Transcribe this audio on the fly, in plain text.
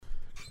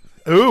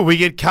Ooh, we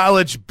get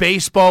college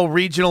baseball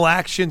regional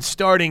action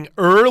starting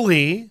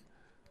early.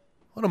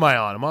 What am I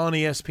on? I'm on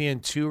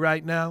ESPN2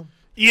 right now.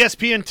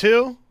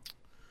 ESPN2?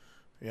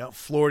 Yeah,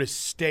 Florida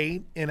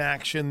State in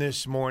action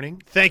this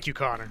morning. Thank you,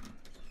 Connor.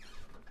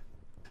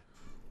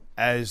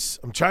 As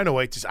I'm trying to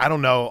wait I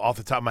don't know off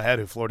the top of my head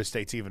who Florida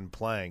State's even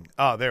playing.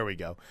 Oh, there we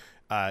go.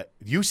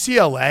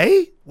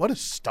 UCLA? What a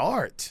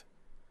start.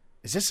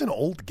 Is this an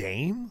old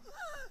game?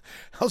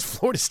 How's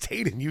Florida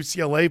State and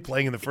UCLA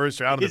playing in the first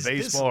round of the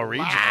baseball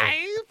regional?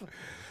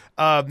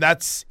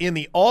 That's in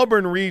the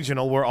Auburn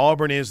regional, where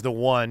Auburn is the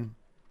 1.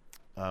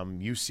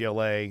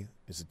 UCLA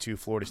is the 2.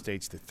 Florida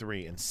State's the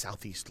 3. And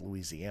Southeast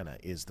Louisiana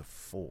is the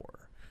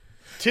 4.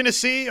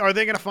 Tennessee, are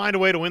they going to find a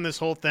way to win this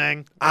whole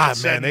thing?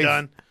 Man,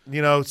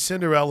 done?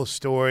 Cinderella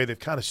story. They've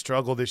kind of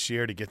struggled this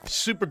year to get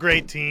super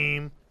great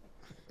team.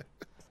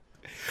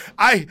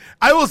 I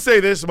will say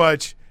this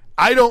much.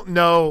 I don't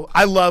know.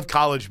 I love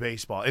college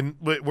baseball, and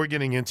we're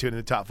getting into it in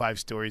the top 5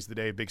 stories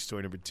today, big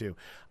story number 2.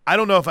 I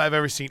don't know if I've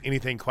ever seen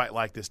anything quite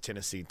like this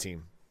Tennessee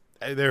team.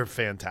 They're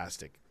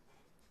fantastic,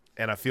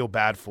 and I feel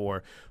bad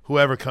for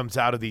whoever comes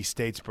out of the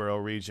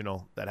Statesboro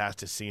regional that has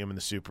to see them in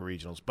the super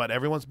regionals, but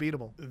everyone's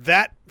beatable.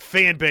 That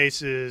fan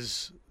base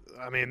is,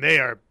 they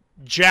are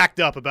jacked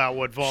up about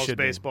what Vols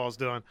baseball is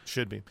doing.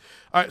 Should be.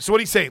 All right, so what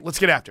do you say? Let's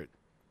get after it.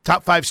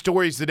 Top 5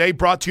 stories today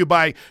brought to you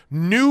by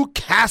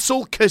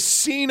Newcastle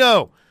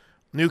Casino.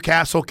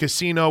 Newcastle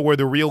Casino, where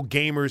the real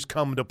gamers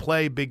come to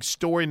play. Big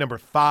story number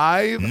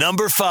 5.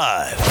 Number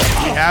 5.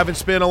 We haven't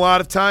spent a lot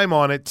of time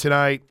on it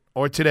tonight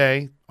or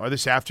today or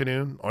this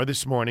afternoon or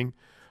this morning,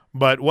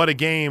 but what a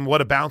game,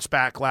 what a bounce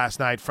back last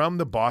night from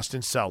the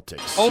Boston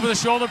Celtics. Over the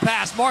shoulder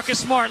pass, Marcus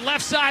Smart,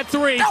 left side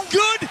 3.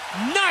 Good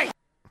night.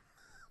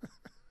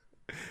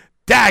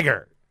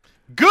 Dagger.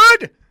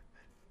 Good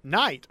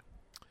night.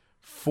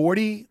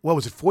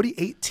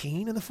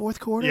 40-18 in the fourth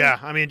quarter?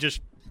 Yeah,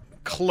 just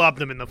clubbed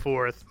them in the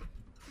fourth.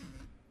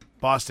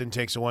 Boston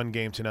takes a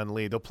 1-game-to-none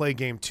lead. They'll play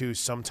game 2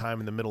 sometime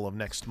in the middle of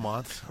next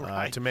month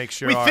to make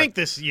sure we think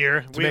this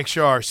year make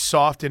sure our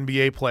soft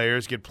NBA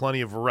players get plenty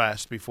of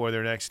rest before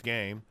their next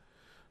game.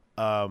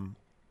 Boston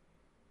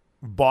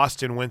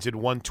wins it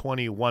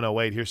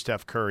 120-108. Here's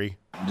Steph Curry.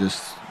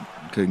 Just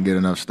couldn't get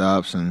enough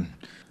stops, and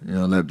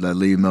let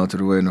lead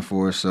melted away in the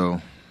fourth.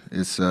 So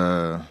it's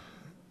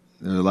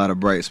there's a lot of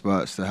bright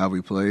spots to how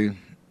we played.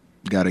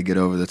 Got to get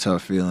over the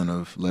tough feeling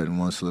of letting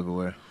one slip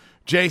away.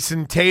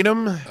 Jason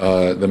Tatum.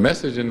 The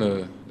message in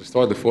the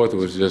start of the fourth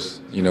was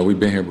just, we've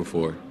been here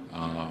before.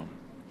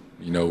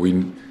 We know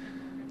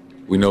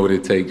what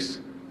it takes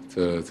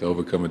to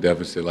overcome a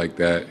deficit like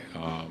that.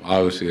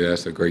 Obviously,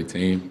 that's a great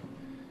team.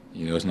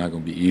 It's not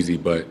going to be easy,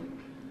 but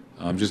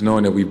just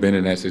knowing that we've been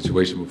in that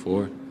situation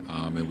before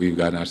and we've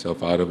gotten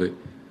ourselves out of it.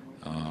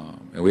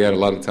 And we had a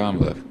lot of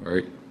time left,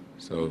 right?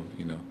 So,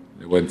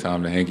 it wasn't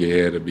time to hang your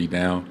head or be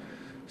down.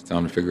 It's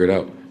time to figure it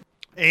out.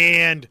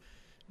 And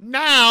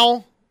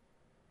now,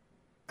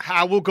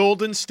 how will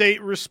Golden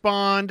State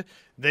respond?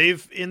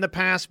 They've, in the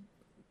past,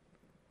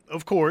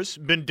 of course,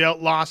 been dealt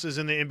losses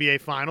in the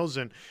NBA Finals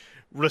and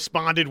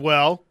responded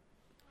well.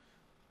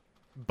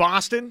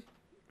 Boston,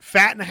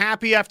 fat and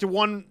happy after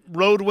one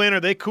road win. Are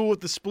they cool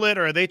with the split,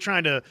 or are they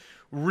trying to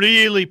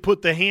really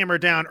put the hammer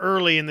down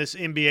early in this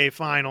NBA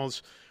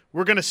Finals?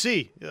 We're going to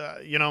see.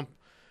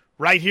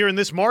 Right here in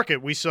this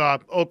market, we saw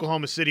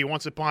Oklahoma City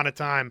once upon a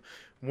time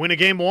win a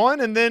game 1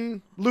 and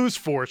then lose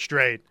 4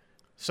 straight.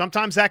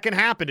 Sometimes that can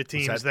happen to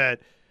teams was that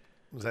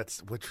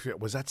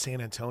San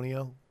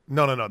Antonio?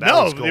 No.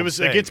 It was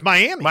against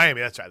Miami.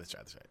 Miami, that's right.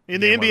 In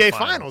the NBA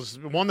Finals.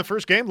 Won the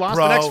first game, lost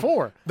the next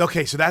 4.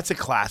 Okay, so that's a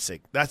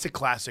classic. That's a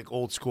classic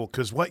old school,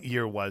 because what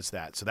year was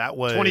that? So that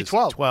was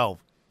 2012.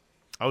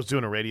 I was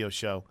doing a radio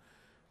show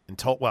in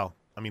Tulsa.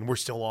 We're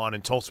still on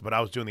in Tulsa, but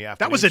I was doing the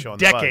afternoon show. That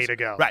was a decade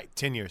ago. Right,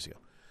 10 years ago.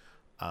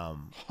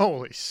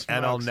 Holy smokes.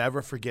 And I'll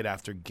never forget,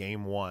 after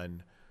game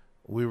 1,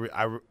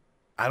 it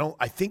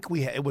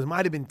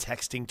might have been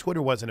texting.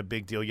 Twitter wasn't a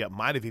big deal yet.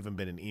 Might have even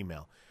been an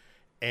email.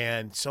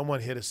 And someone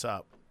hit us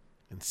up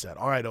and said,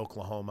 all right,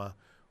 Oklahoma,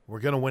 we're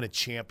going to win a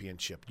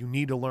championship. You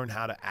need to learn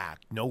how to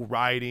act. No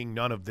rioting,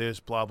 none of this,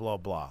 blah, blah,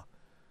 blah.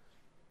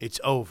 It's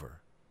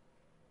over.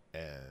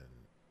 And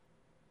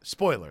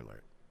spoiler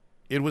alert,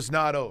 it was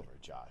not over,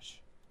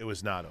 Josh. It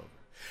was not over.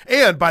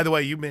 And, by the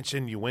way, you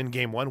mentioned you win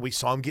game 1. We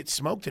saw him get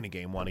smoked in a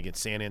game 1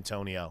 against San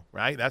Antonio,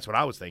 right? That's what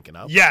I was thinking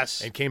of.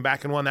 Yes. And came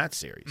back and won that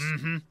series.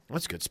 Mm-hmm.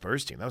 That's a good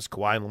Spurs team. That was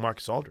Kawhi and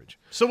LaMarcus Aldridge.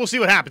 So we'll see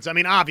what happens.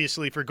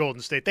 Obviously, for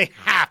Golden State, they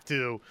have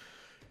to.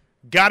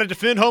 Got to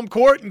defend home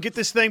court and get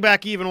this thing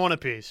back even 1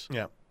 apiece.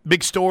 Yeah.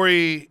 Big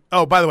story.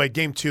 Oh, by the way,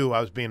 game 2,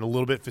 I was being a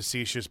little bit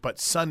facetious, but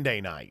Sunday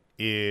night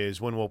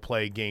is when we'll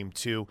play game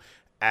 2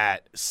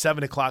 at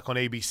 7 o'clock on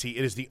ABC.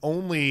 It is the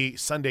only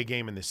Sunday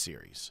game in this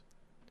series.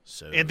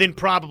 So, and then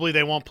probably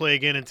they won't play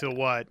again until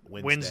what?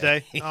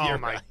 Wednesday? Oh,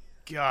 my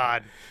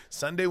God.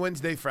 Sunday,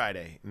 Wednesday,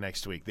 Friday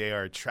next week. They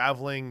are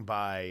traveling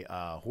by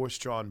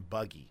horse-drawn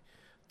buggy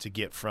to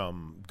get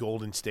from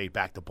Golden State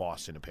back to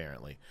Boston,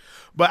 apparently.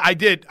 But I'm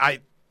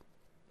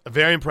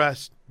very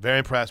impressed. Very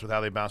impressed with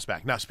how they bounced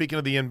back. Now, speaking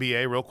of the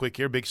NBA, real quick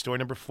here, big story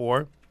number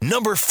 4.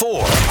 Number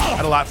 4. I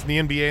had a lot from the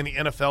NBA and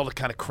the NFL to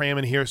kind of cram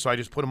in here, so I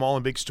just put them all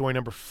in big story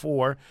number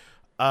 4.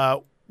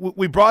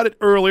 We brought it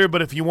earlier,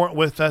 but if you weren't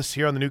with us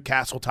here on the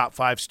Newcastle Top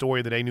 5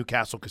 Story of the Day,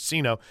 Newcastle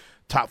Casino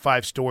Top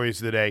 5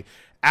 Stories of the Day,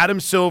 Adam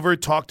Silver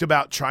talked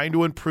about trying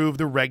to improve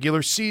the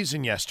regular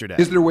season yesterday.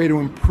 Is there a way to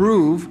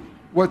improve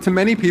what to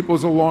many people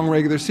is a long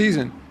regular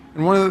season?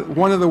 And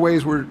one of the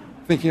ways we're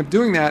thinking of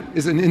doing that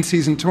is an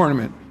in-season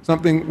tournament,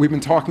 something we've been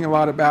talking a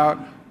lot about.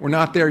 We're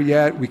not there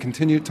yet. We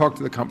continue to talk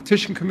to the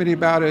competition committee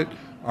about it,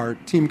 our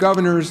team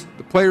governors,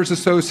 the Players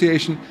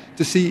Association,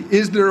 to see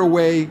is there a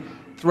way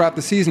throughout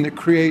the season to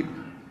create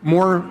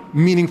more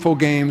meaningful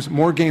games,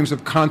 more games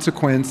of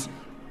consequence,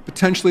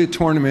 potentially a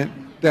tournament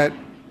that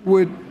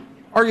would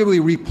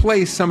arguably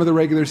replace some of the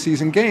regular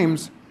season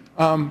games,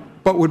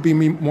 but would be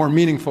more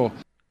meaningful.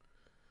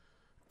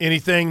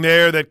 Anything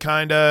there that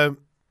kind of,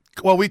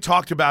 well, we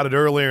talked about it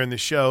earlier in the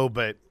show,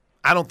 but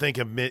I don't think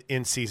an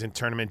in-season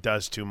tournament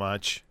does too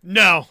much.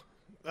 No,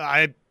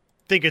 I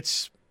think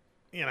it's,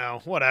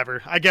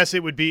 whatever. I guess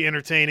it would be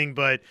entertaining,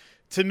 but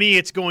to me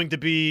it's going to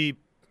be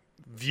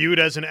viewed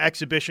as an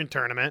exhibition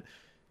tournament.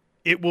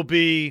 It will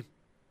be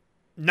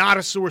not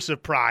a source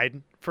of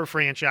pride for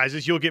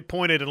franchises. You'll get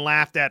pointed and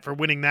laughed at for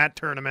winning that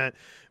tournament,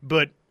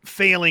 but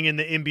failing in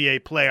the NBA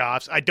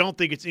playoffs. I don't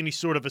think it's any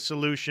sort of a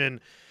solution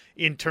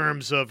in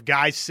terms of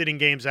guys sitting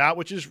games out,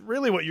 which is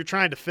really what you're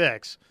trying to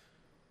fix.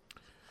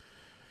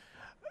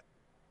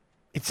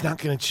 It's not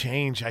going to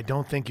change. I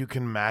don't think you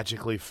can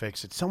magically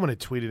fix it. Someone had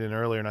tweeted in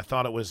earlier, and I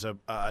thought it was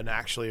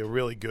actually a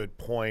really good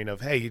point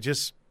of, hey, you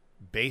just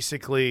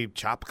basically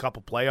chop a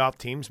couple playoff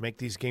teams, make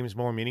these games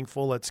more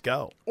meaningful, let's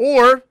go.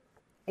 Or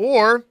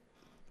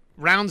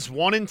rounds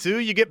 1 and 2,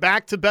 you get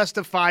back to best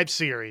of 5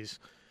 series,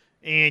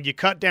 and you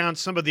cut down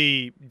some of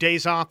the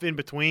days off in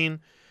between.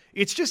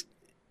 It's just,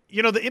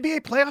 the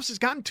NBA playoffs has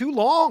gotten too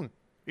long.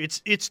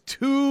 It's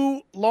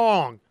too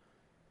long.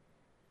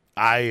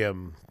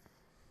 I'm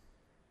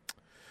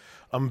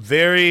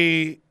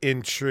very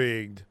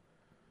intrigued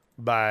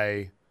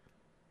by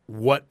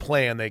what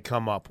plan they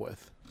come up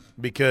with,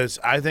 because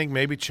I think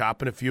maybe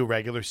chopping a few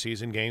regular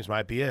season games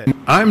might be it.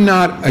 I'm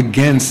not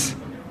against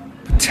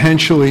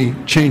potentially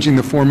changing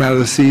the format of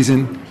the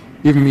season,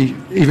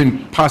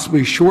 even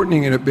possibly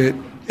shortening it a bit,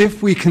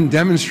 if we can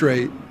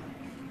demonstrate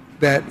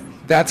that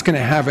that's going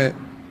to have a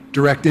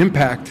direct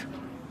impact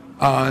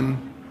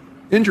on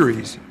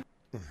injuries.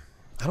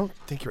 I don't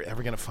think you're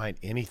ever going to find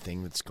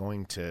anything that's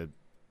going to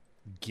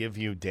give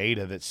you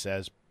data that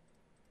says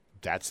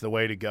that's the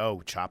way to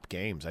go, chop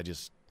games.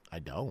 I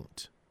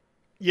don't.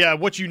 Yeah,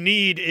 what you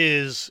need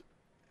is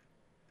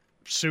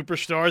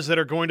superstars that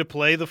are going to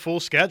play the full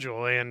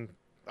schedule, and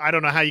I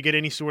don't know how you get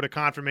any sort of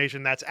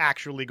confirmation that's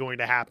actually going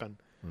to happen.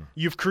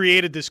 You've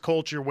created this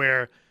culture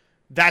where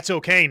that's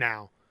okay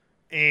now,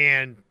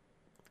 and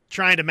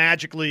trying to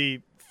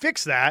magically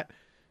fix that,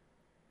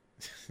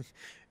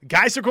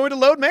 guys are going to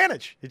load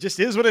manage. It just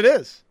is what it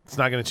is. It's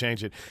not going to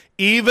change it.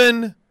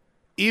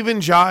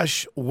 Even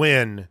Josh,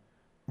 when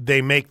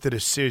they make the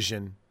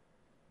decision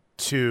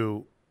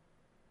to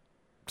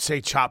say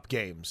chop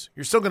games,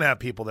 you're still going to have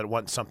people that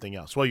want something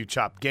else. Well, you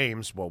chop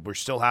games. Well, we're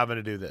still having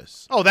to do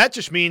this. Oh, that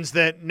just means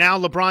that now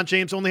LeBron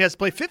James only has to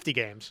play 50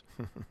 games,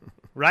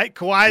 right?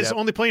 Kawhi's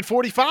only playing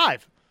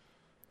 45.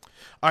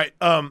 All right.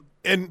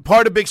 And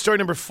part of big story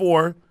number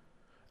 4,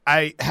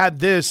 I had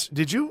this.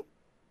 Did you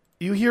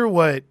hear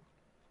what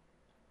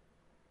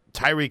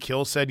Tyreek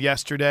Hill said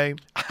yesterday?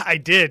 I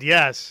did,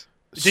 yes.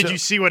 Did you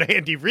see what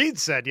Andy Reid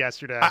said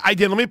yesterday? I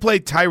did. Let me play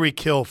Tyreek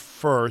Hill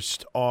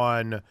first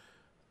on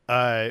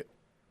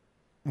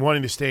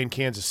wanting to stay in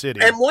Kansas City.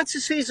 And once the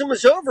season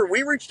was over,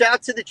 we reached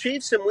out to the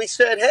Chiefs and we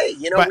said, "Hey,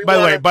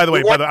 By the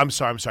way, I'm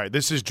sorry.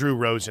 This is Drew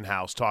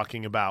Rosenhaus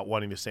talking about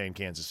wanting to stay in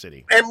Kansas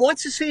City. And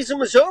once the season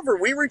was over,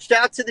 we reached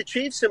out to the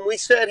Chiefs and we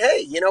said,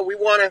 "Hey, we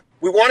want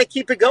to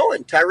keep it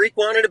going." Tyreek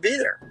wanted to be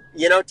there.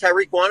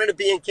 Tyreek wanted to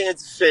be in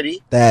Kansas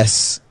City.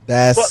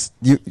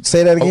 You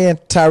say that again.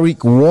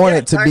 Tyreek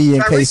wanted to be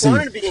in KC.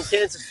 Wanted to be in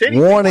Kansas City.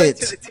 Wanted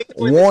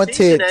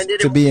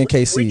to be in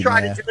KC.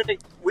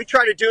 We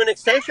tried to do an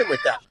extension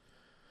with that.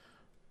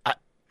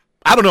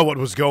 I don't know what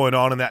was going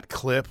on in that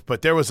clip,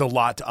 but there was a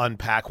lot to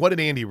unpack. What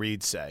did Andy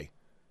Reid say?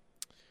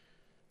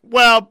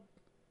 Well,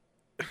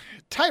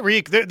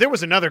 Tyreek, there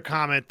was another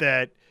comment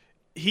that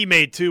he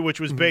made too, which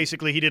was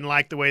basically he didn't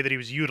like the way that he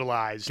was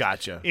utilized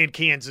in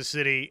Kansas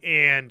City.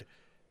 And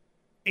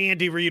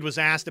Andy Reid was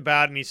asked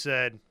about it, and he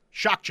said,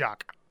 shock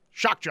jock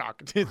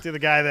to the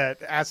guy that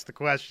asked the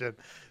question.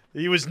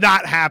 He was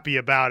not happy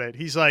about it.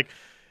 He's like,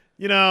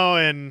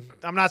 and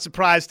I'm not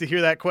surprised to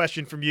hear that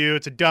question from you.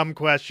 It's a dumb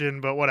question,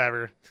 but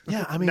whatever.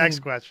 Yeah, I mean, next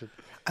question.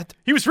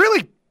 He was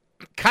really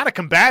kind of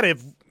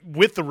combative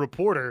with the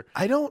reporter.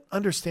 I don't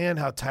understand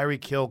how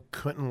Tyreek Hill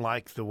couldn't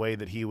like the way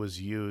that he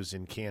was used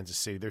in Kansas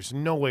City. There's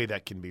no way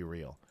that can be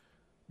real.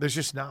 There's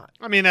just not.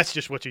 I mean, that's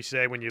just what you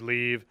say when you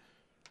leave.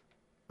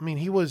 I mean,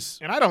 he was.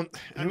 And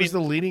he was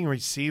the leading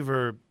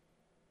receiver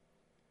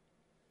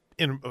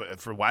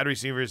for wide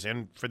receivers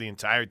and for the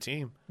entire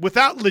team.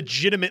 Without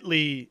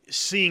legitimately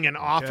seeing an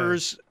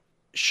offers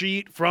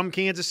sheet from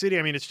Kansas City,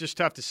 I mean, it's just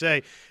tough to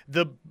say.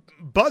 The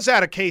buzz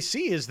out of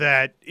KC is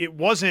that it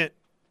wasn't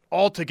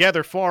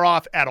altogether far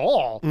off at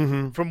all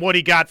from what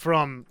he got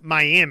from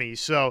Miami.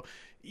 So,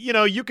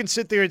 you can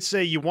sit there and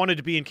say you wanted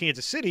to be in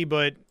Kansas City,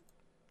 but,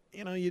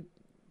 you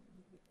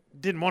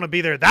didn't want to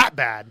be there that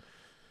bad.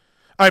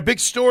 All right, big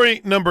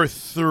story number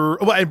 3.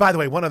 Well, and by the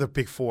way, one other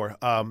big 4.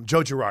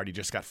 Joe Girardi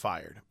just got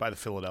fired by the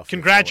Philadelphia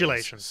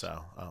Congratulations. Phillies.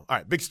 So, all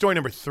right, big story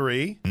number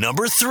 3.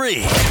 Number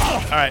 3.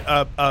 All right,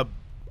 a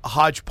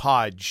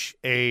hodgepodge,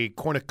 a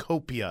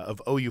cornucopia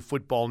of OU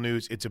football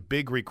news. It's a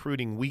big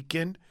recruiting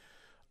weekend.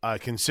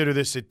 Consider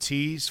this a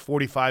tease.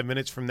 45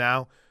 minutes from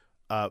now,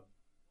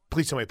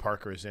 please tell me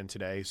Parker is in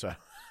today. So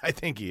I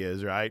think he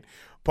is, right?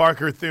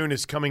 Parker Thune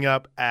is coming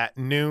up at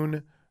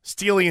noon.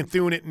 Steely and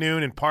Thune at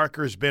noon, and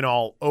Parker's been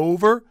all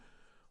over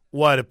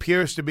what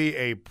appears to be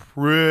a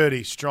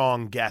pretty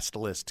strong guest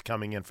list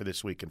coming in for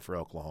this weekend for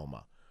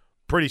Oklahoma.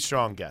 Pretty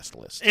strong guest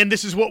list. And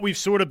this is what we've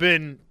sort of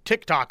been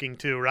TikToking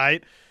to,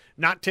 right?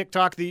 Not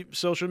TikTok, the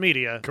social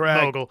media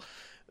mogul.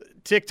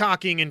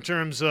 TikToking in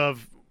terms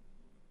of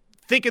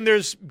thinking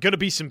there's going to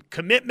be some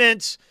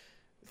commitments,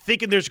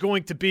 thinking there's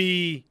going to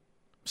be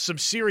some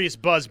serious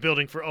buzz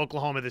building for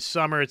Oklahoma this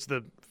summer. It's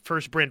the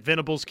first Brent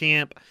Venables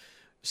camp.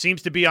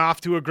 Seems to be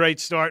off to a great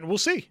start, and we'll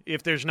see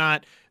if there's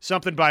not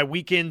something by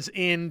weekend's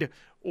end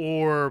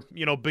or,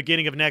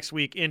 beginning of next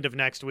week, end of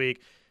next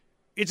week.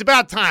 It's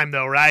about time,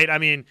 though, right? I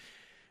mean,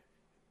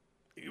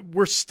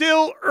 we're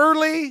still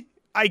early,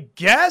 I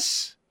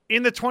guess,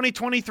 in the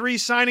 2023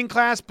 signing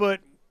class, but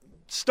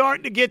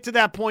starting to get to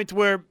that point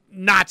where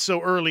not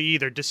so early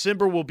either.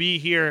 December will be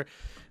here,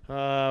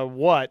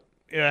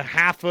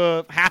 half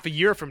a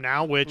year from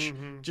now, which,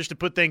 just to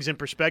put things in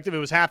perspective, it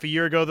was half a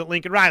year ago that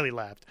Lincoln Riley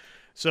left.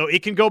 So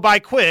it can go by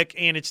quick,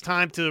 and it's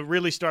time to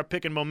really start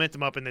picking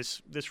momentum up in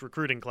this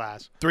recruiting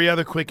class. 3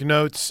 other quick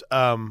notes.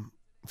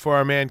 For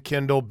our man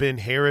Kendall, Ben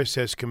Harris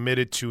has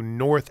committed to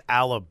North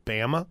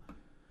Alabama.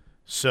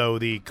 So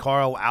the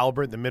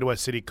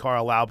Midwest City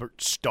Carl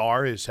Albert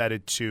Star is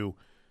headed to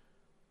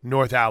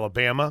North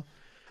Alabama.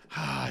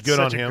 It's Good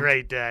such on him. A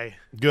great day.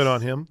 Good on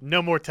him.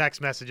 No more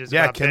text messages.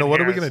 Yeah, about Kendall, Ben what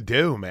are we Harris. going to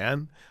do,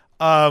 man?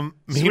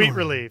 Sweet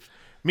relief.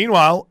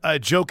 Meanwhile,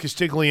 Joe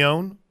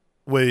Castiglione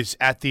was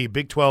at the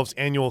Big 12's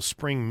annual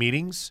spring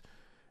meetings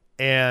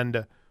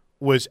and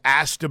was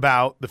asked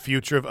about the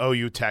future of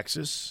OU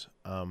Texas.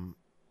 And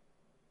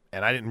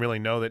I didn't really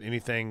know that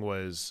anything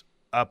was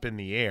up in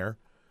the air.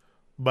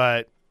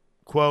 But,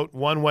 quote,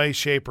 one way,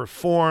 shape, or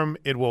form,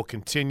 it will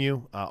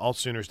continue.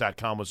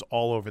 AllSooners.com was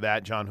all over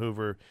that. John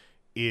Hoover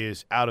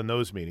is out in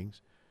those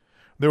meetings.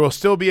 There will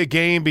still be a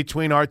game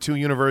between our 2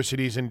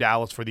 universities in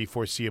Dallas for the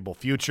foreseeable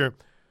future.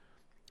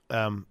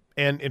 And,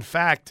 in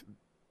fact,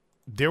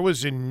 there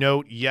was a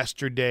note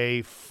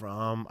yesterday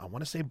from, I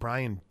want to say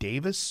Brian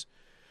Davis,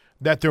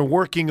 that they're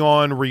working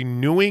on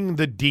renewing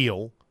the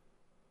deal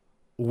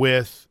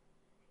with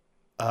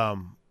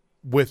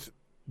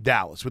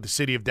Dallas, with the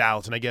city of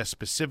Dallas, and I guess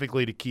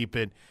specifically to keep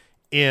it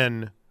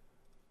in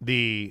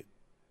the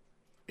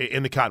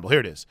Cotton Bowl. Here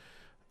it is.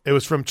 It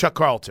was from Chuck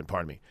Carlton,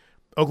 pardon me.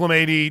 Oklahoma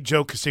AD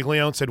Joe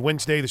Castiglione said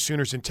Wednesday the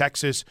Sooners in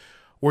Texas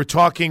were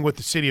talking with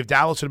the city of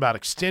Dallas about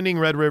extending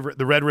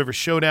the Red River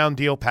Showdown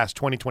deal past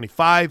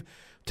 2025.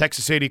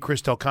 Texas AD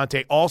Chris Del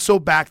Conte also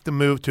backed the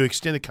move to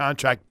extend the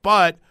contract,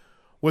 but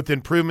with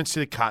improvements to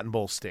the Cotton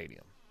Bowl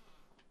Stadium.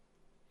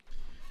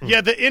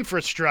 Yeah, the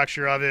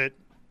infrastructure of it,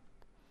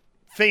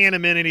 fan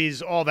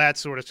amenities, all that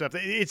sort of stuff,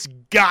 it's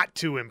got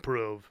to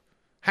improve.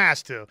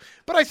 Has to.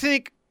 But I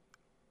think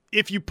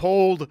if you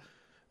polled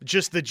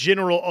just the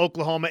general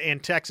Oklahoma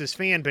and Texas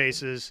fan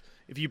bases,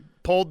 if you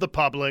polled the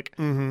public,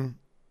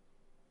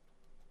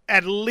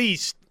 at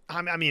least,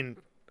 I mean,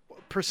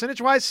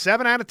 percentage-wise,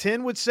 7 out of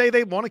 10 would say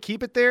they want to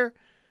keep it there.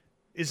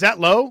 Is that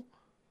low?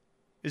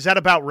 Is that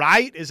about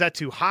right? Is that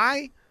too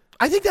high?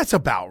 I think that's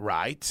about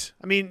right.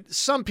 I mean,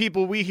 some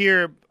people, we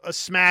hear a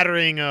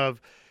smattering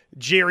of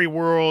Jerry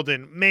World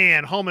and,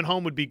 man, home and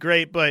home would be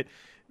great. But,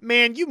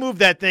 man, you move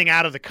that thing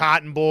out of the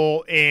Cotton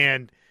Bowl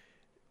and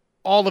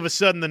all of a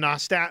sudden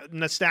the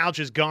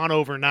nostalgia's gone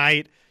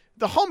overnight.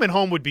 The home and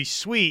home would be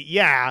sweet,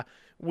 yeah,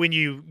 when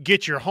you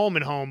get your home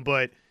and home.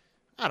 But,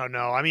 I don't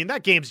know. I mean,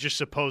 that game's just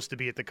supposed to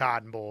be at the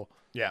Cotton Bowl.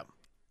 Yeah,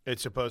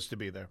 it's supposed to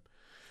be there.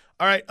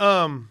 All right,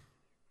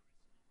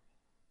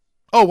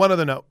 one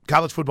other note.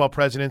 College football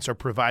presidents are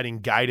providing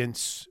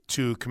guidance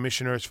to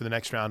commissioners for the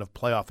next round of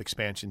playoff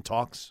expansion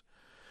talks.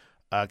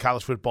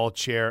 College football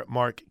chair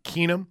Mark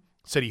Keenum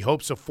said he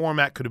hopes a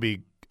format could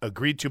be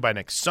agreed to by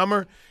next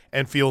summer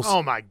and feels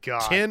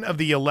 10 of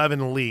the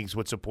 11 leagues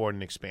would support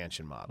an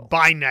expansion model.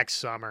 By next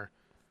summer.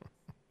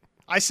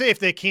 I say if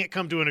they can't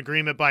come to an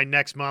agreement by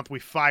next month, we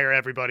fire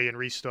everybody and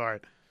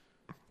restart.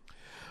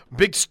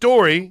 Big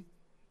story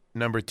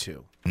number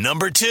 2.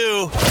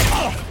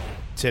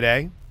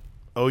 Today,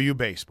 OU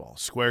baseball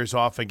squares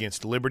off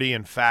against Liberty.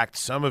 In fact,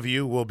 some of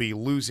you will be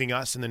losing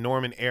us in the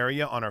Norman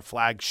area on our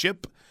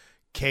flagship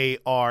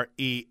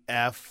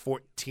KREF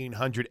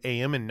 1400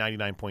 AM and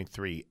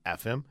 99.3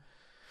 FM.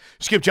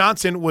 Skip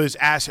Johnson was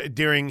asked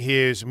during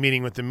his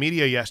meeting with the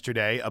media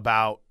yesterday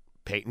about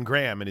Peyton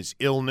Graham and his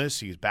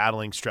illness. He's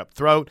battling strep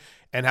throat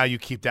and how you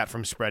keep that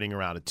from spreading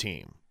around a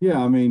team. Yeah,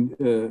 I mean,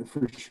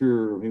 for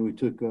sure. I mean, we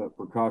took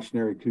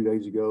precautionary 2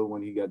 days ago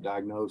when he got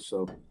diagnosed.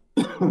 So,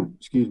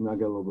 excuse me, I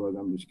got a little bug.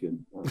 I'm just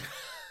kidding.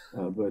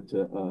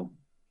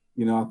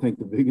 You know, I think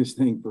the biggest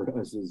thing for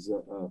us is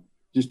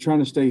just trying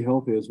to stay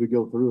healthy as we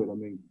go through it. I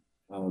mean,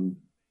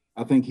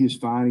 I think he's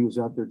fine. He was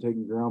out there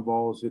taking ground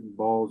balls, hitting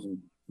balls, and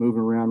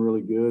moving around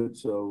really good.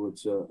 So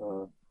it's,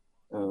 you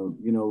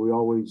know, we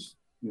always,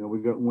 you know,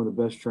 we've got one of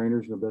the best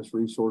trainers and the best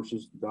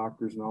resources,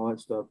 doctors and all that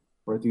stuff.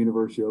 We're at the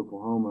University of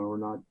Oklahoma. We're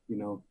not, you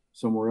know,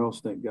 somewhere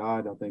else, thank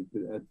God. I think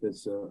that at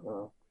this,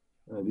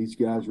 these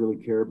guys really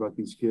care about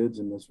these kids,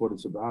 and that's what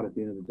it's about at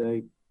the end of the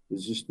day,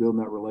 is just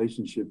building that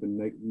relationship and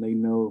they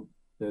know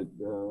that,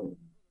 you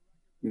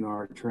know,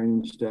 our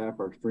training staff,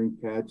 our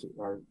strength cats,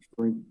 our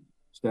strength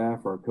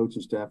staff, our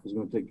coaching staff is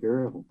going to take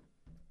care of them.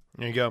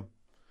 There you go.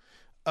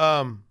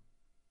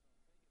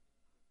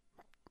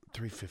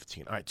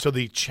 3:15. All right. So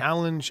the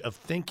challenge of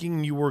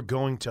thinking you were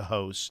going to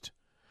host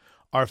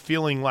are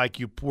feeling like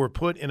you were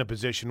put in a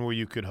position where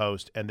you could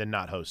host and then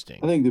not hosting.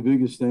 I think the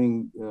biggest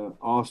thing,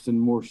 Austin,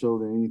 more so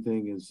than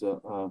anything is,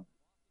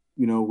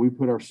 you know, we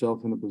put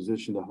ourselves in a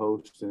position to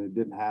host and it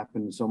didn't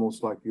happen. It's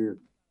almost like you're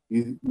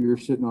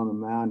sitting on the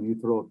mound, you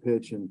throw a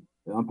pitch and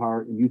the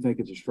umpire, and you think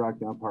it's a strike,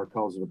 the umpire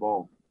calls it a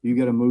ball. You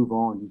got to move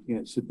on. You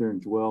can't sit there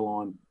and dwell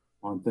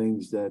on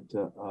things that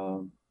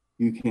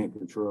you can't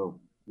control.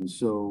 And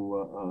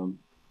so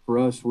for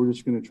us, we're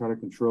just going to try to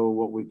control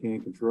what we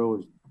can control,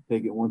 is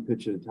take it one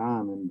pitch at a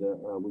time. And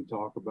we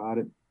talk about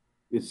it.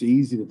 It's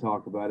easy to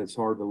talk about it. It's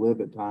hard to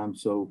live at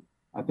times. So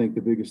I think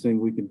the biggest thing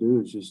we can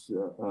do is just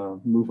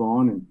move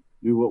on and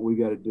do what we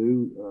got to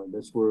do.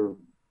 That's where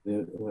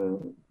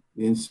the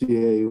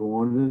NCAA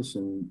wanted us,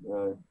 and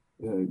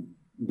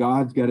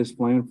God's got his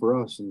plan for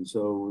us. And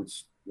so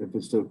if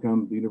it's to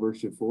come to the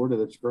University of Florida,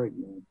 that's great,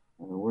 man.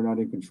 We're not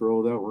in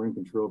control of that. We're in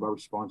control of our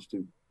response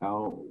to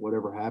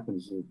whatever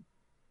happens. If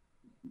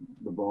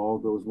the ball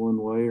goes one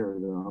way or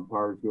the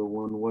umpires go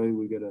one way,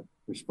 we got to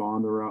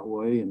respond the right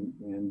way and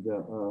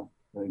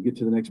get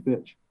to the next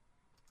pitch.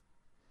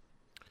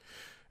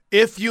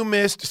 If you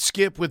missed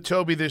Skip with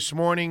Toby this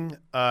morning,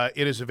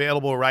 it is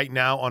available right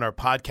now on our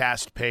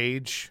podcast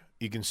page.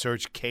 You can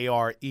search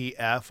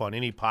KREF on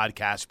any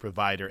podcast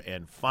provider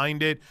and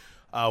find it.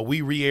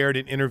 We re-aired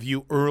an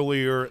interview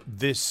earlier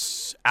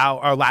this hour,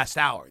 or last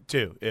hour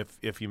too.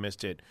 If you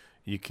missed it,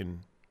 you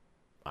can.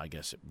 I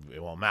guess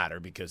it won't matter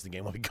because the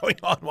game will be going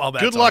on while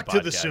that's Good luck on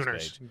the to the podcast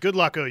Sooners. page. Good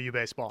luck, OU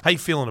baseball. How you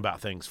feeling about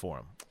things for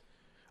them?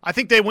 I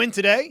think they win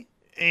today,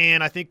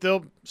 and I think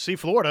they'll see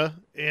Florida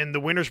in the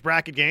winner's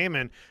bracket game.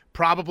 And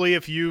probably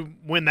if you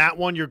win that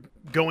one, you're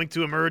going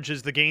to emerge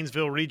as the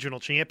Gainesville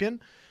regional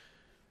champion.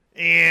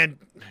 And,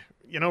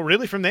 you know,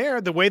 really from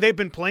there, the way they've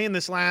been playing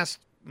this last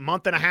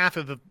month and a half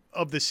of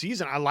the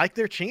season, I like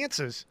their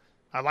chances.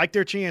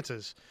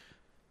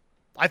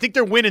 I think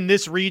they're winning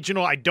this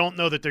regional. I don't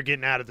know that they're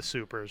getting out of the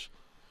Supers.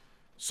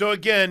 So,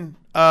 again,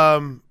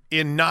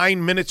 in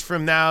 9 minutes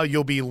from now,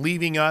 you'll be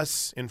leaving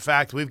us. In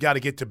fact, we've got to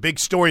get to big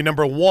story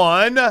number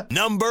one.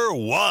 Number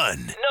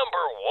one.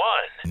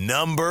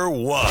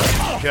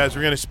 Because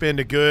we're going to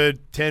spend a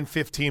good 10,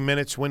 15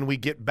 minutes when we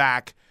get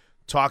back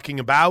talking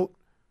about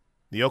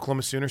the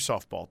Oklahoma Sooner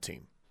softball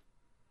team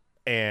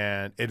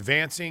and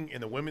advancing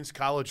in the Women's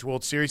College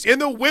World Series in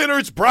the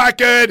winner's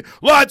bracket.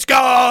 Let's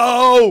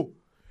go!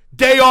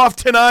 Day off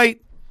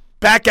tonight.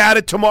 Back at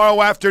it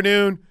tomorrow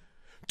afternoon.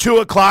 2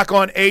 o'clock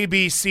on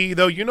ABC,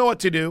 though. You know what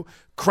to do.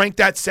 Crank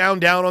that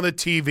sound down on the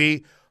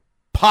TV.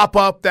 Pop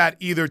up that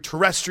either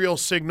terrestrial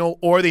signal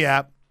or the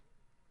app,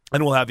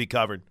 and we'll have you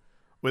covered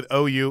with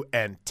OU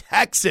and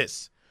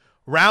Texas.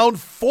 Round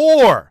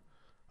 4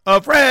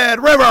 of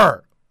Red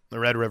River. The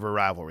Red River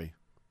rivalry.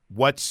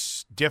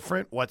 What's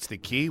different? What's the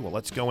key? Well,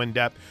 let's go in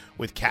depth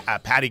with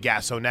Patty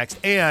Gasso next,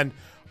 and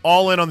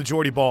all in on the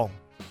Jordy Ball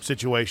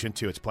situation,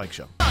 too. It's Plank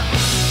Show.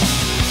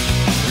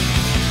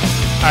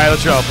 All right,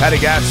 let's roll. Patty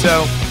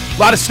Gasso. A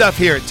lot of stuff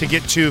here to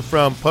get to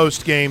from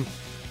post-game.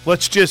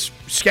 Let's just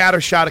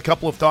scattershot a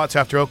couple of thoughts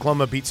after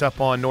Oklahoma beats up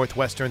on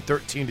Northwestern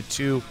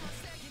 13-2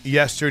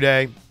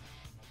 yesterday.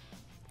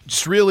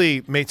 Just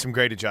really made some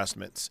great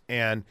adjustments.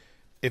 And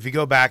if you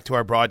go back to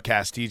our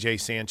broadcast, DJ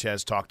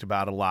Sanchez talked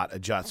about a lot.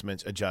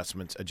 Adjustments.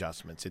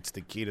 It's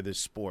the key to this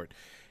sport.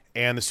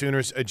 And the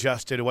Sooners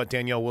adjusted to what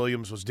Danielle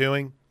Williams was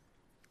doing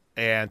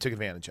and took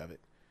advantage of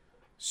it.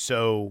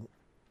 So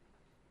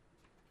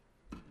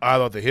I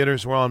thought the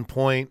hitters were on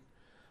point.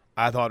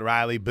 I thought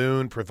Riley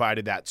Boone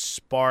provided that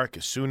spark.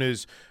 As soon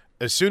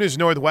as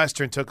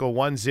Northwestern took a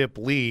 1-zip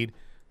lead,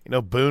 you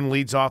know, Boone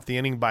leads off the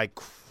inning by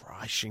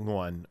crushing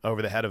one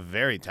over the head of a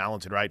very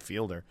talented right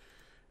fielder.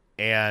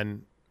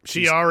 And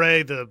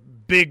TRA, the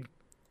big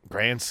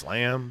grand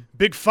slam.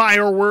 Big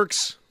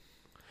fireworks.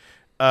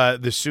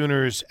 The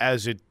Sooners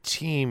as a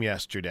team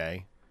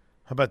yesterday,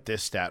 how about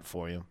this stat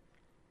for you?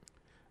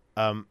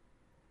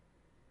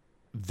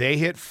 They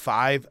hit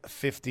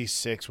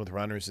 556 with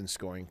runners in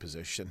scoring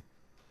position.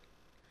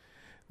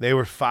 They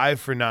were 5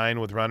 for 9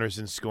 with runners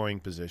in scoring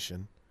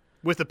position.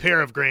 With a pair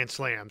of grand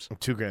slams.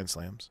 2 grand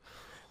slams.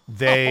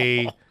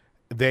 They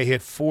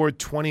hit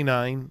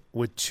 429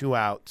 with 2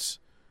 outs,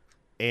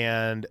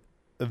 and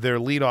their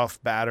leadoff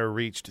batter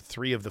reached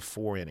 3 of the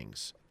 4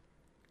 innings.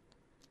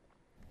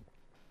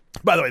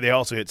 By the way, they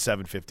also hit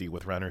 750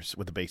 with runners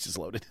with the bases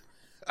loaded.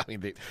 I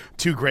mean,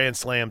 2 grand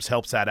slams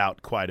helps that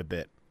out quite a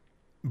bit.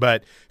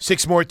 But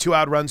 6 more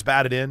 2-out runs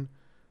batted in.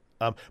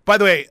 By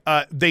the way,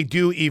 they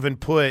do even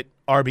put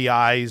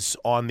RBIs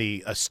on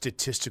the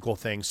statistical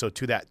thing. So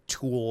to that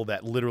tool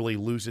that literally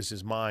loses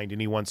his mind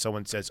anyone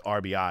someone says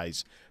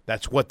RBIs,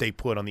 that's what they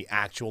put on the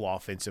actual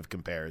offensive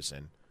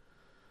comparison.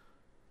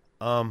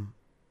 They only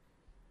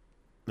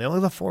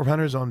left 4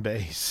 runners on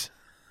base,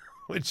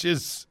 which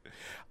is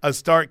a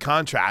stark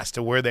contrast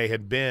to where they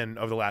had been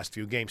over the last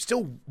few games.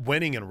 Still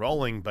winning and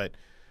rolling, but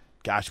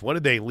gosh, what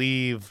did they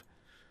leave?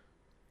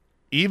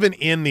 Even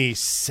in the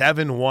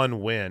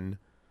 7-1 win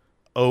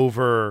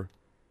over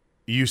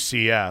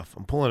UCF,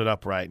 I'm pulling it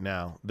up right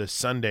now, the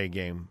Saturday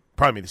game,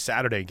 I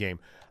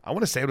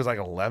want to say it was like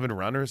 11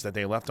 runners that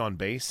they left on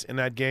base in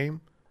that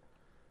game.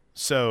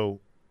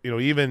 So,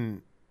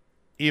 even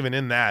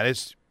in that,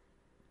 it's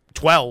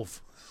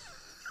 12.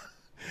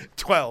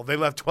 12. They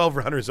left 12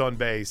 runners on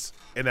base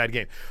in that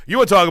game. You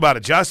want to talk about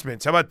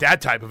adjustments. How about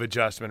that type of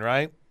adjustment,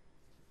 right?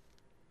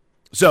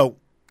 So,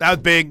 that was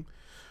big.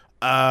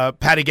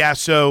 Patty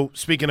Gasso,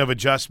 speaking of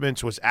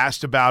adjustments, was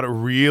asked about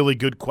really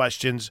good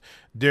questions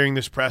during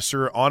this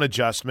presser on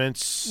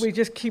adjustments. We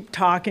just keep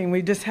talking.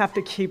 We just have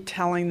to keep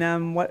telling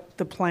them what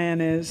the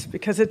plan is,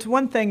 because it's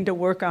one thing to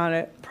work on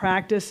it,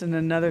 practice, and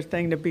another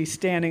thing to be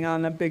standing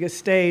on the biggest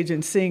stage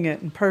and seeing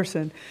it in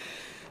person.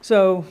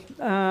 So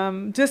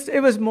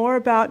it was more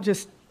about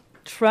just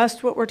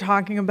trust what we're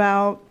talking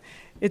about.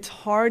 It's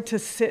hard to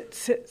sit,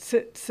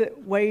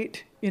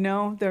 wait.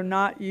 They're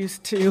not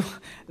used to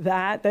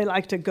that. They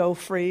like to go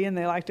free and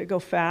they like to go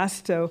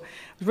fast. So I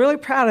was really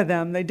proud of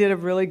them. They did a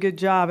really good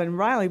job. And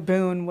Riley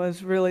Boone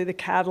was really the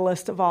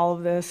catalyst of all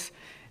of this.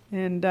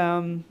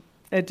 And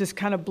it just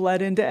kind of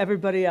bled into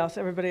everybody else.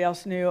 Everybody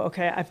else knew,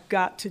 okay, I've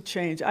got to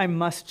change. I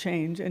must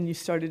change. And you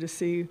started to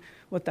see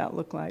what that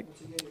looked like.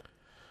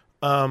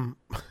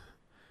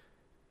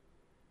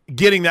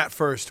 Getting that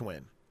first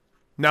win.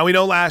 Now, we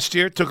know last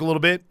year it took a little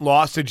bit.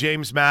 Lost to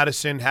James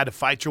Madison, had to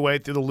fight your way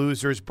through the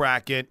losers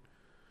bracket,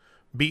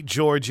 beat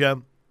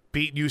Georgia,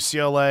 beat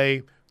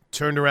UCLA,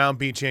 turned around,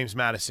 beat James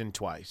Madison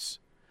twice.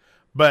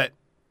 But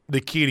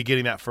the key to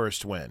getting that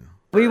first win.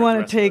 We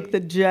want to take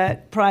the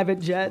private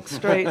jet,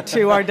 straight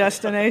to our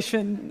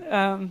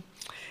destination.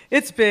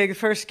 It's big, the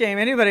first game.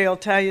 Anybody will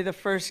tell you the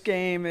first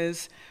game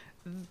is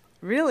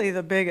really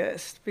the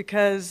biggest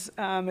because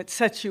it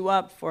sets you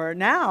up for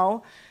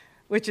now,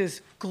 which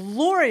is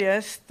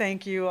glorious.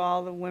 Thank you,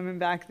 all the women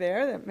back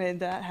there that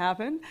made that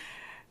happen,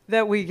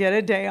 that we get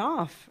a day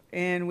off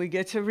and we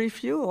get to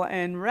refuel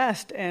and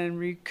rest and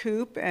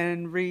recoup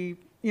and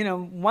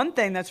one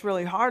thing that's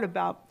really hard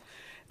about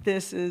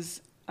this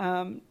is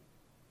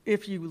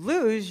if you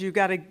lose, you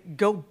got to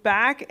go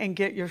back and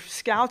get your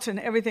scouts and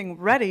everything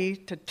ready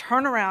to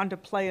turn around to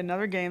play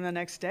another game the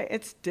next day.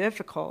 It's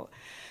difficult.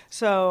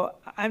 So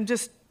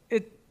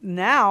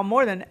now,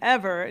 more than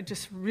ever, it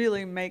just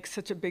really makes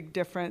such a big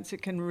difference.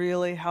 It can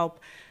really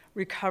help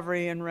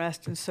recovery and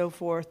rest and so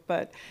forth,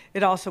 but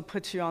it also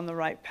puts you on the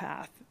right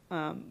path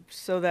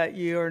so that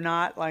you're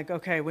not like,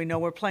 okay, we know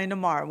we're playing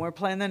tomorrow, we're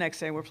playing the next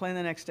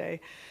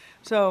day,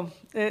 So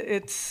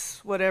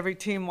it's what every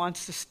team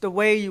wants, the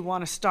way you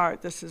want to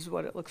start, this is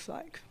what it looks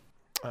like.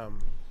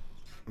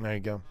 There you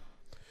go.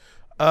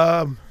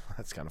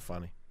 That's kind of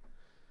funny.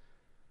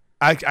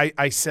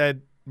 I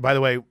said, by the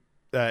way,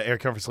 Air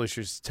Comfort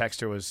Solutions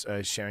texter was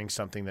sharing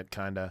something that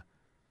kind of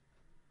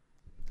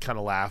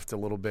laughed a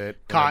little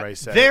bit. Caught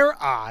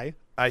their eye.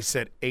 I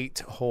said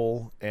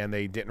 8-hole, and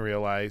they didn't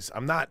realize.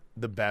 I'm not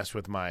the best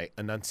with my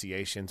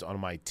enunciations on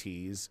my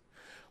T's.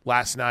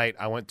 Last night,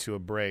 I went to a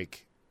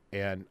break,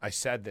 and I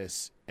said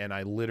this, and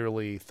I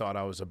literally thought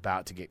I was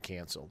about to get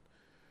canceled.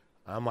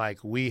 I'm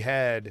like, we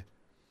head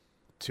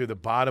to the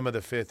bottom of the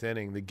 5th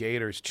inning, the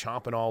Gators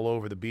chomping all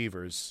over the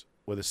Beavers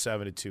with a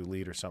 7-2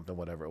 lead or something,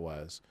 whatever it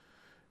was.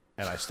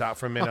 And I stopped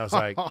for a minute. I was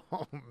like,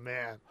 oh,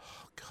 man.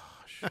 Oh,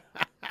 gosh.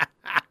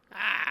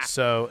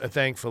 So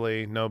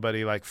thankfully,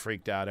 nobody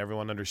freaked out.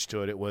 Everyone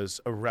understood it was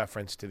a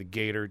reference to the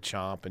Gator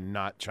chomp and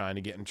not trying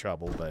to get in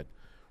trouble. But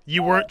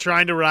you weren't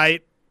trying to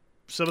write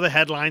some of the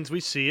headlines we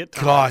see at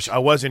times. Gosh, I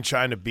wasn't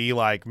trying to be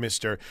like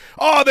Mr.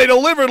 Oh, they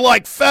delivered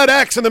like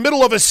FedEx in the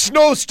middle of a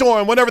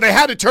snowstorm whenever they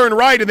had to turn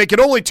right and they could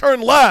only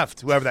turn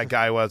left. Whoever that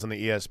guy was on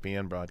the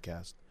ESPN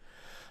broadcast.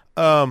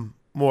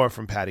 More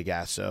from Patty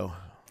Gasso.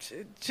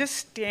 Just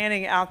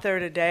standing out there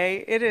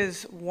today, it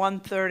is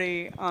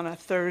 1:30 on a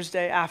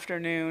Thursday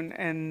afternoon,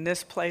 and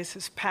this place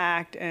is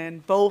packed,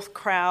 and both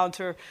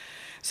crowds are.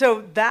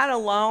 So that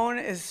alone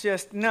is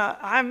just no.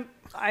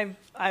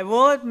 I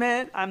will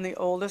admit I'm the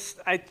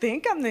oldest. I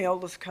think I'm the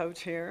oldest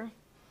coach here.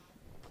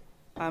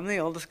 I'm the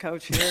oldest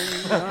coach here.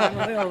 I'm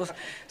the oldest.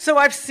 So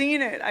I've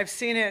seen it. I've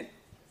seen it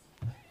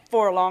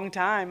for a long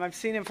time. I've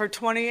seen it for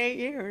 28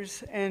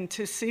 years. And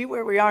to see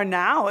where we are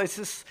now, it's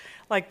just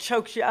like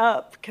chokes you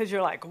up because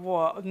you're like,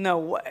 whoa, no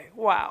way.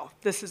 Wow,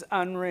 this is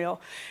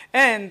unreal.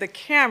 And the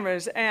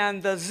cameras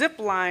and the zip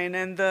line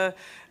and the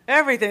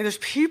everything. There's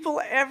people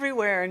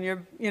everywhere,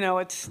 and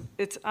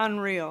it's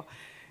unreal.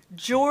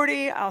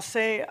 Jordy, I'll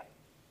say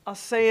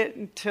it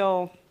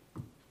until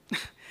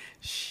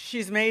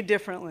she's made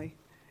differently.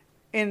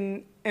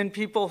 And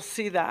people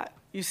see that.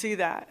 You see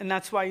that, and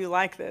that's why you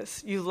like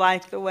this. You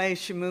like the way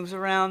she moves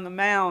around the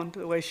mound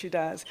the way she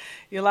does.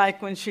 You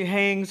like when she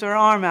hangs her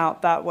arm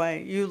out that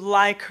way. You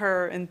like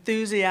her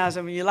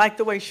enthusiasm. You like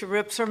the way she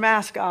rips her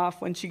mask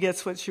off when she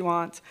gets what she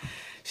wants.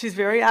 She's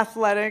very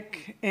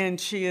athletic, and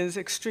she is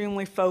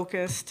extremely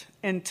focused.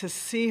 And to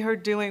see her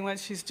doing what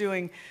she's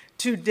doing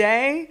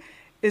today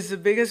is the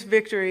biggest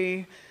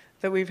victory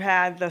that we've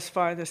had thus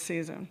far this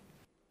season.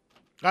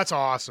 That's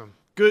awesome.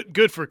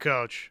 Good for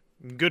Coach.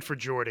 Good for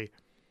Jordy.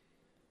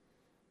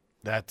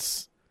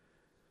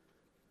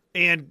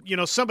 And,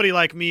 somebody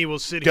like me will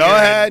sit here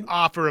and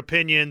offer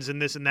opinions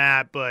and this and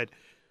that, but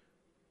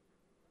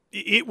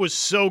it was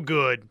so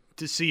good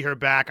to see her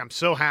back. I'm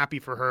so happy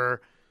for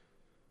her.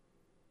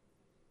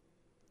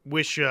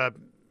 Wish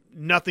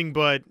nothing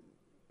but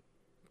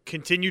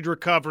continued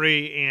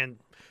recovery and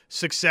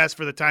success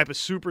for the type of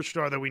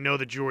superstar that we know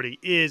that Jordy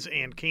is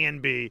and can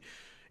be.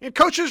 And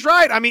Coach is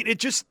right. I mean,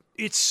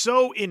 it's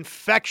so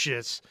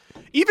infectious.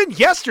 Even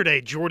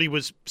yesterday, Jordy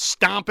was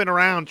stomping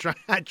around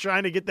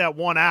trying to get that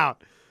one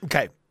out.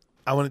 Okay,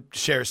 I want to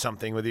share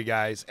something with you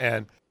guys.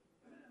 And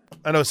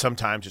I know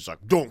sometimes it's like,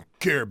 don't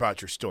care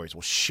about your stories.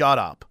 Well, shut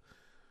up.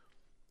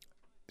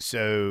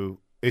 So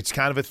it's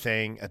kind of a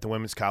thing at the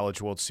Women's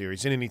College World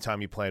Series. And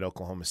anytime you play at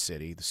Oklahoma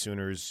City, the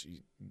Sooners,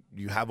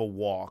 you have a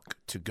walk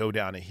to go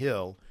down a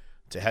hill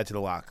to head to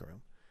the locker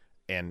room.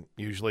 And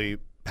usually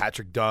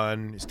Patrick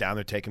Dunn is down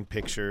there taking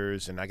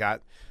pictures. And I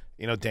got,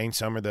 Dane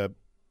Summer, the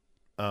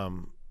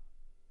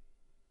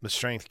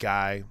strength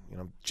guy,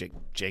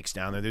 Jake's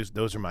down there.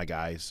 Those are my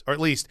guys. Or at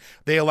least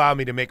they allow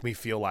me to make me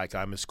feel like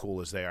I'm as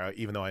cool as they are,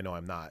 even though I know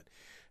I'm not.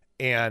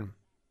 And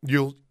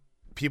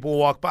people will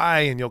walk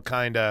by and you'll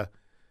kind of,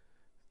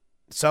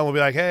 some will be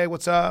like, hey,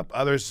 what's up?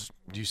 Others,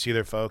 do you see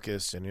their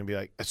focus? And you'll be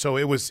like, so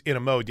it was in a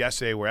mode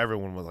yesterday where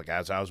everyone was like,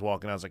 as I was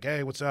walking, I was like,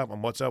 hey, what's up?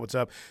 What's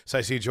up? So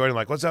I see Jordy, I'm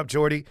like, what's up,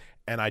 Jordy?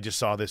 And I just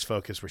saw this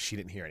focus where she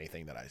didn't hear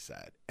anything that I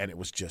said. And it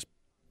was just,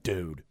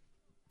 dude.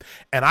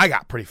 And I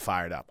got pretty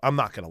fired up. I'm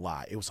not going to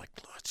lie. It was like,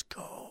 let's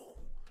go.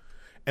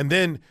 And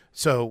then,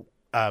 so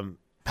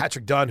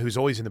Patrick Dunn, who's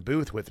always in the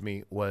booth with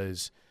me,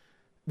 was,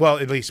 well,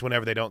 at least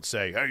whenever they don't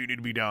say, hey, you need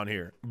to be down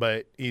here.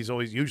 But he's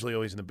usually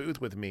always in the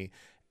booth with me.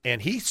 And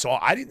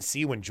I didn't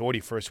see when Jordy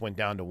first went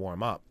down to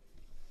warm up.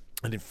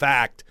 And in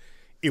fact,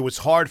 it was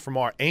hard from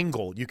our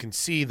angle. You can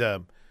see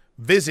the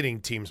visiting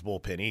team's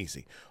bullpen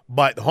easy.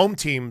 But the home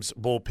team's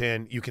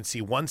bullpen, you can see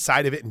one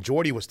side of it, and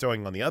Jordy was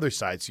throwing on the other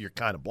side, so you're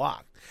kind of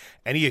blocked.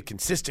 And he had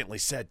consistently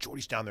said,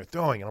 Jordy's down there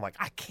throwing. And I'm like,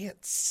 I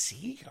can't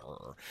see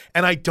her.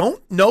 And I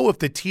don't know if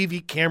the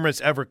TV cameras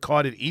ever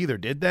caught it either,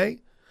 did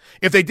they?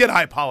 If they did,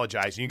 I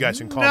apologize, and you guys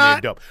can call me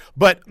a dope.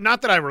 But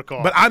not that I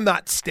recall. But I'm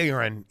not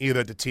staring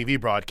either at the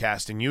TV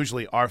broadcast, and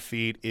usually our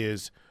feed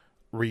is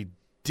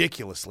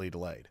ridiculously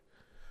delayed.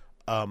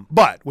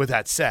 But with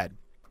that said,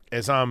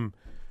 as I'm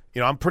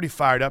pretty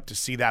fired up to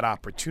see that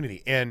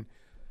opportunity. And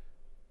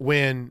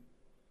when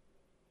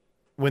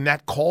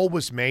that call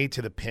was made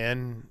to the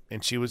pen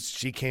and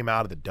she came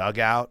out of the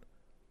dugout,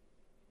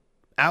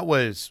 that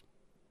was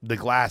the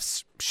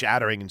glass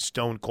shattering and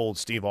stone cold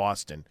Steve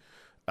Austin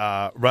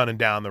running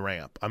down the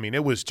ramp. I mean,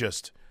 it was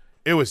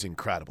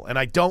incredible. And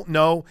I don't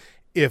know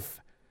if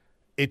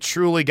it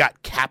truly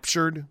got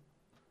captured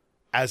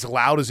as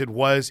loud as it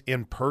was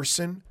in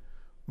person,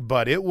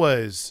 but it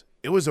was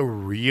a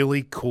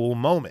really cool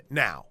moment.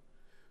 Now,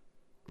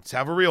 let's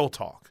have a real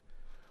talk.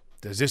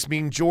 Does this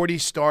mean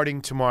Jordy's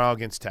starting tomorrow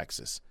against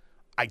Texas?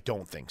 I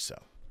don't think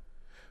so.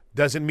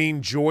 Does it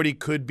mean Jordy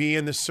could be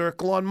in the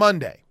circle on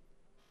Monday?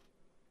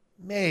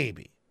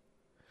 Maybe.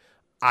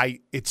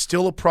 It's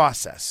still a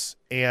process,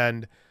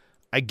 and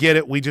I get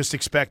it. We just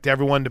expect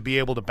everyone to be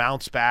able to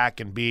bounce back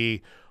and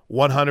be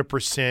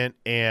 100%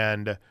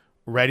 and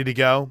ready to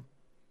go,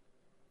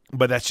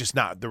 but that's just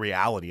not the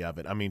reality of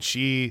it. I mean,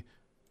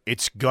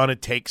 it's going to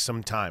take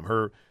some time.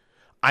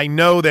 I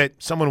know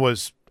that someone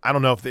was, I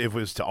don't know if it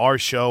was to our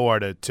show or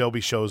to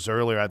Tilby shows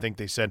earlier, I think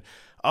they said,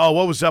 oh,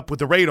 what was up with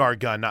the radar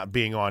gun not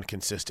being on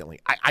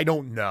consistently? I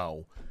don't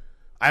know.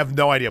 I have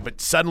no idea,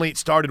 but suddenly it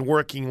started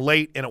working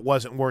late and it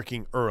wasn't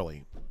working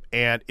early.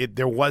 And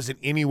there wasn't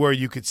anywhere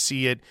you could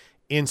see it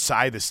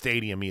inside the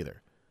stadium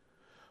either.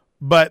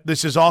 But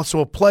this is also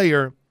a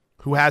player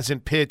who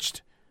hasn't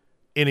pitched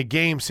in a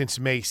game since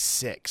May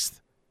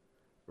 6th,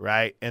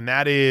 right? And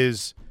that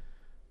is,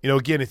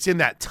 again, it's in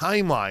that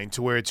timeline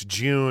to where it's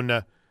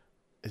June.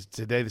 Is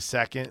today the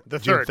 2nd? The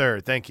 3rd. June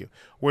 3rd, thank you.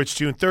 Where it's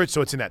June 3rd, so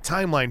it's in that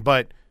timeline.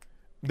 But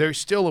there's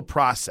still a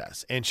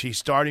process, and she's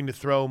starting to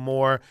throw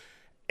more.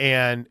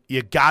 And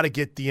you got to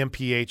get the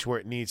MPH where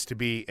it needs to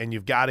be, and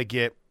you've got to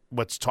get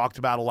what's talked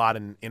about a lot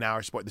in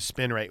our sport, the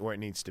spin rate where it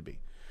needs to be.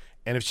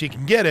 And if she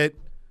can get it,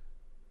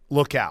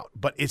 look out.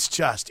 But it's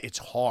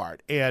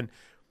hard. And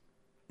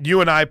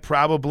you and I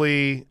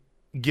probably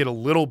get a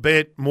little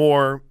bit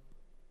more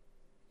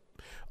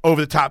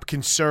over-the-top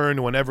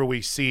concerned whenever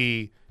we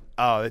see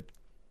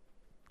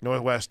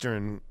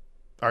Northwestern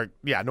got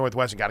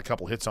a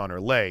couple hits on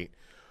her late.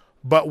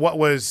 But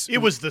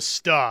it was the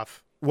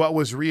stuff. What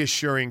was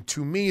reassuring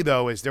to me,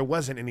 though, is there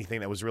wasn't anything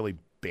that was really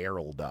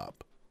barreled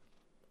up.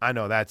 I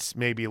know that's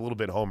maybe a little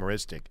bit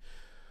homeristic.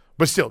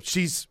 But still,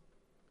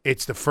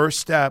 it's the first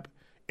step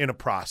in a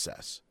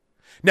process.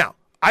 Now,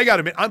 I got to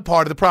admit, I'm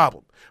part of the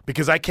problem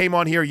because I came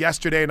on here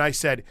yesterday and I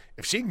said,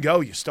 if she can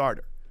go, you start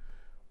her.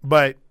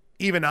 But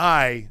even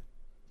I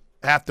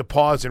have to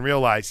pause and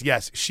realize,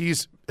 yes,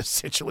 she's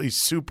essentially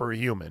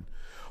superhuman.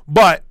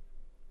 But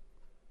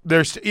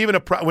there's even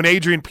when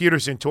Adrian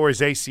Peterson tore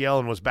his ACL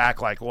and was back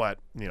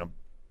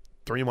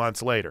 3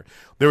 months later,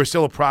 there was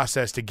still a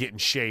process to get in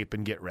shape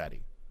and get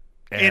ready.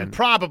 And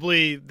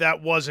probably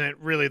that wasn't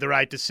really the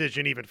right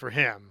decision even for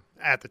him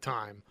at the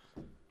time.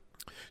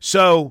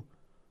 So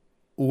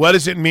what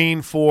does it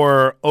mean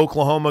for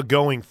Oklahoma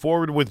going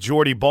forward with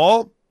Jordy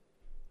Ball?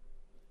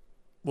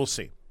 We'll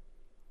see.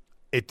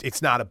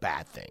 It's not a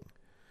bad thing.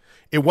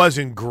 It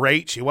wasn't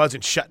great. She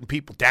wasn't shutting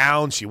people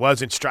down. She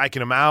wasn't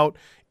striking them out.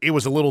 It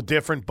was a little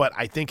different, but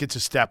I think it's a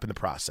step in the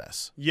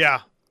process.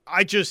 Yeah.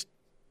 I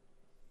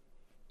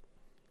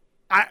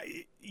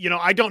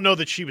don't know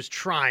that she was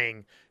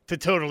trying to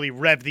totally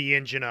rev the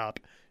engine up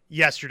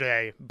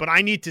yesterday, but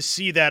I need to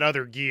see that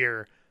other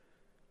gear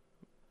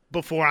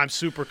before I'm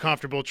super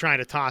comfortable trying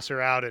to toss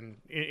her out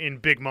in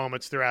big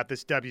moments throughout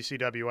this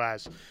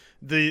WCWS.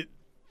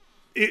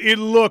 It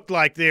looked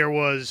like there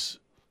was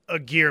a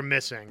gear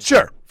missing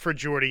for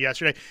Jordy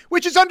yesterday,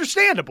 which is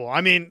understandable. I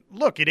mean,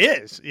 look, it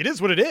is. It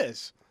is what it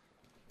is.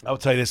 I'll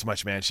tell you this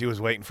much, man. She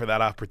was waiting for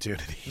that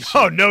opportunity.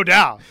 Oh, no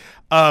doubt.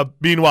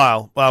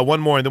 Meanwhile,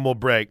 one more and then we'll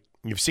break.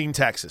 You've seen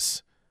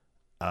Texas.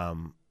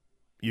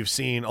 You've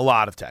seen a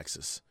lot of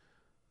Texas.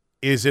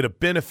 Is it a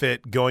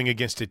benefit going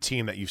against a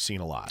team that you've seen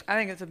a lot? I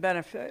think it's a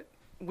benefit.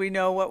 We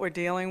know what we're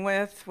dealing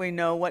with. We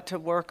know what to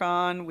work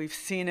on. We've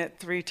seen it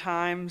 3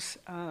 times.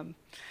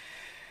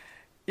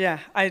 Yeah,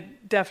 I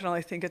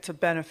definitely think it's a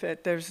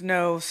benefit. There's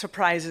no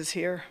surprises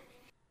here.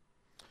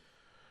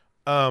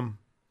 All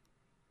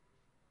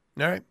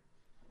right.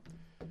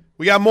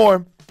 We got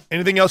more.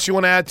 Anything else you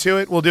want to add to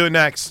it? We'll do it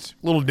next.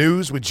 A little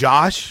news with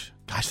Josh.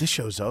 Gosh, this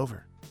show's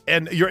over.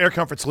 And your Air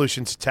Comfort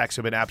Solutions texts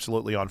have been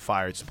absolutely on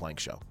fire. It's the Plank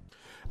Show.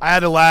 I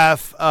had to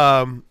laugh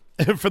from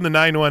the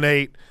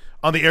 918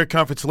 on the Air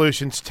Comfort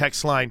Solutions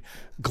text line.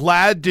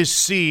 Glad to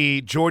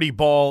see Jordy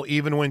Ball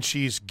even when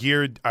she's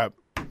geared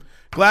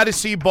glad to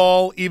see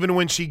Ball even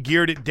when she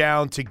geared it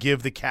down to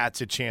give the Cats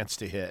a chance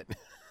to hit.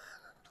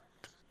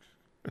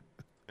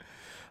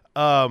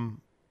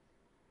 From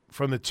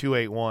the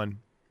 281.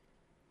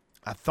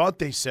 I thought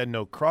they said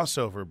no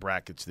crossover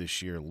brackets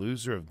this year.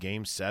 Loser of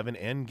Game 7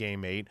 and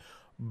Game 8,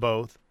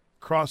 both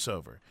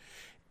crossover.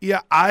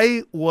 Yeah,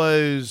 I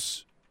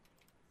was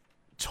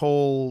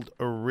told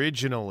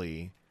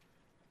originally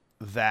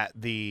that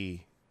the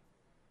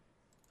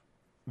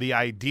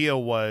idea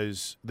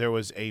was there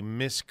was a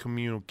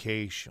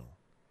miscommunication.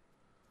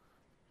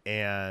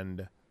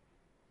 And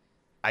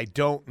I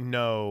don't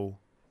know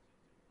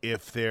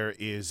if there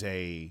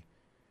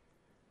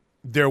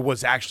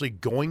was actually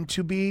going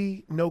to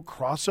be no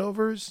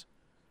crossovers.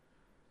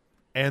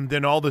 And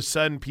then all of a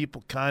sudden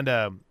people kind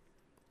of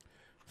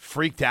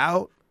freaked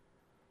out.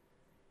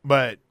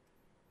 But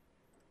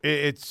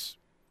it's,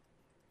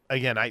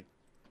 again,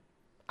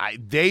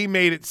 they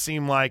made it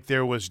seem like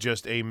there was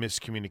just a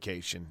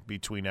miscommunication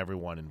between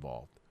everyone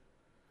involved.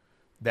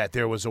 That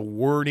there was a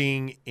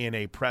wording in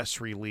a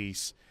press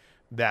release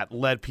that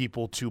led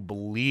people to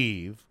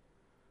believe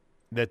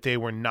that they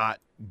were not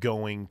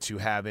going to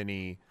have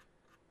any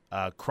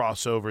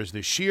crossovers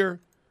this year.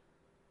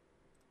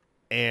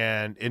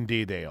 And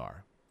indeed they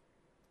are.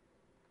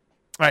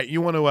 All right,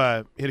 you want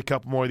to hit a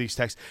couple more of these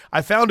texts?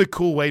 I found a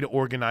cool way to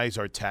organize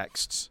our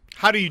texts.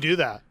 How do you do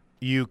that?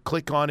 You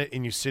click on it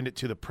and you send it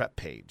to the prep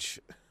page.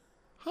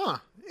 Huh.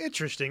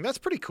 Interesting. That's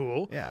pretty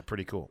cool. Yeah,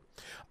 pretty cool.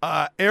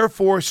 Air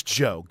Force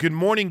Joe. Good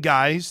morning,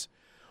 guys.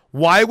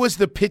 Why was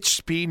the pitch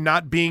speed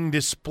not being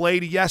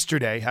displayed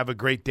yesterday? Have a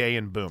great day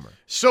in Boomer.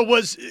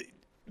 So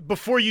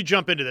before you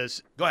jump into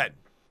this. Go ahead.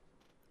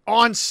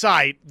 On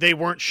site, they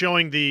weren't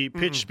showing the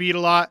pitch speed a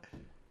lot?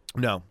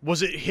 No.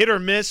 Was it hit or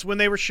miss when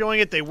they were showing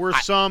it? They were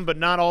some, but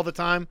not all the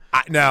time?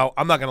 Now,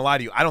 I'm not going to lie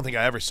to you. I don't think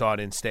I ever saw it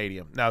in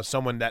stadium. Now,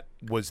 someone that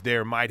was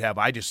there might have.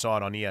 I just saw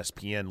it on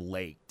ESPN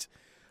late.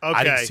 Okay.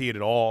 I didn't see it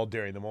at all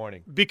during the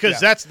morning.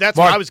 Because that's Mark,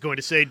 what I was going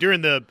to say.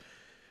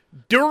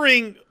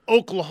 During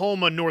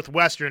Oklahoma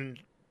Northwestern,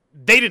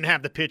 they didn't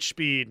have the pitch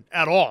speed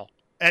at all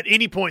at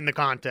any point in the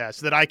contest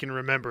that I can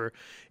remember.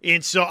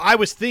 And so I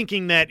was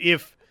thinking that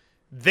if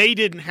they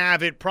didn't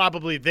have it.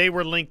 Probably they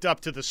were linked up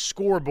to the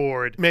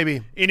scoreboard.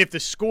 Maybe. And if the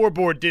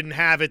scoreboard didn't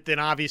have it, then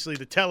obviously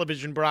the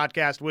television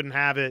broadcast wouldn't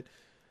have it.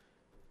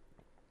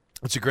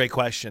 It's a great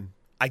question.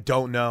 I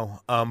don't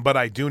know. But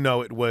I do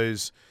know it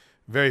was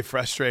very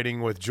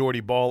frustrating with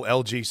Jordy Ball,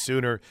 LG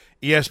Sooner.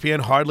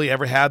 ESPN hardly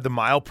ever had the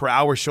mile per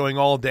hour showing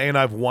all day, and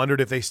I've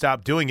wondered if they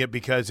stopped doing it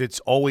because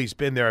it's always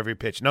been there every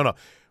pitch. No.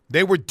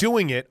 They were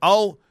doing it.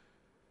 We'll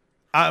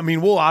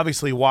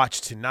obviously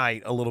watch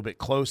tonight a little bit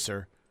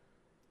closer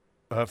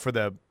for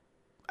the,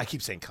 I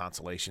keep saying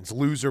consolations,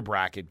 loser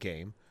bracket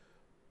game.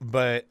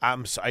 But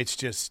it's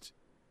just,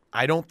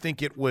 I don't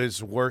think it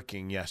was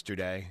working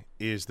yesterday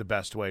is the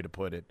best way to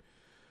put it.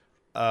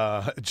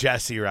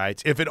 Jesse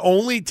writes, if it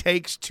only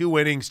takes 2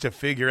 innings to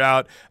figure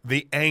out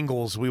the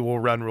angles, we will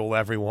run rule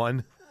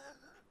everyone.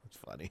 That's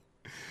funny.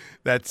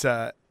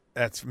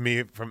 That's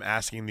me from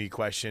asking the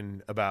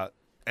question about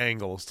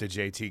angles to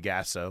JT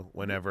Gasso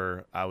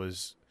whenever I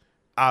was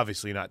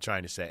obviously not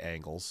trying to say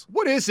angles.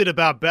 What is it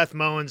about Beth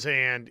Mowins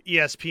and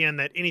ESPN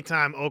that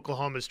anytime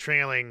Oklahoma's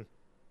trailing,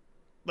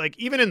 like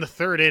even in the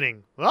 3rd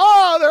inning, they're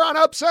on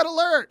upset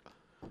alert?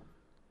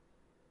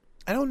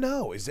 I don't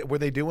know. Were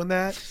they doing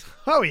that?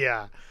 Oh,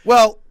 yeah.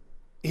 Well,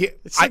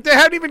 it's like they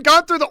hadn't even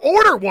gone through the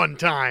order one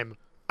time.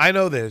 I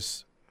know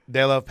this.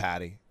 They love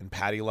Patty, and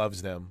Patty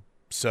loves them.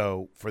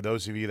 So for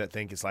those of you that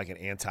think it's like an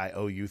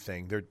anti-OU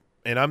thing,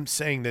 and I'm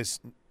saying this,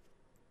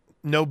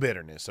 no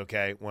bitterness,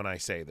 okay, when I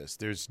say this.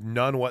 There's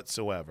none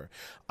whatsoever.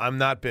 I'm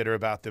not bitter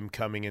about them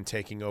coming and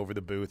taking over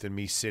the booth and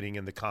me sitting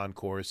in the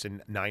concourse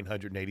in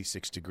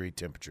 986-degree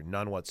temperature.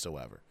 None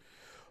whatsoever.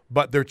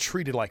 But they're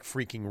treated like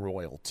freaking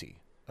royalty.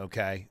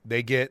 Okay,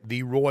 they get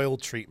the royal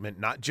treatment,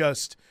 not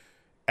just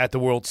at the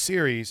World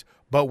Series,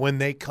 but when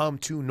they come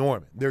to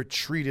Norman, they're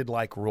treated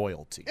like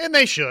royalty, and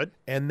they should,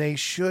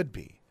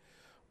 be.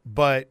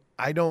 But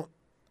I don't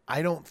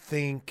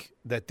think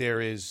that there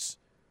is.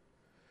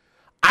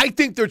 I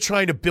think they're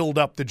trying to build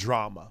up the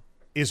drama,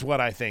 is what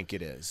I think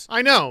it is.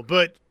 I know,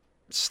 but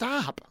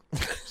stop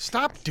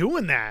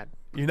doing that.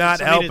 You're not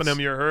helping them;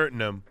 you're hurting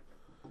them.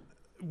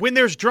 When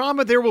there's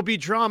drama, there will be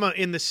drama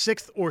in the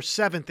 6th or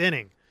 7th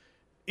inning.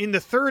 In the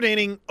 3rd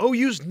inning,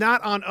 OU's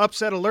not on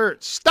upset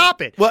alert.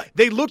 Stop it. What?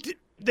 They looked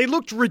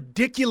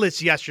ridiculous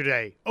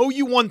yesterday.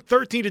 OU won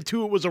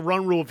 13-2. It was a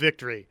run rule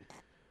victory.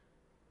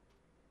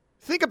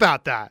 Think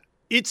about that.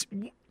 It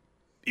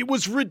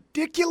was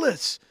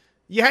ridiculous.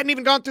 You hadn't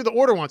even gone through the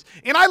order once.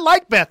 And I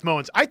like Beth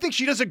Mowins. I think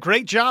she does a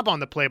great job on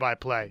the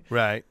play-by-play.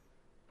 Right.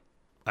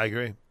 I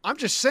agree. I'm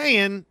just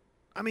saying,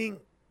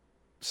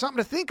 something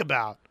to think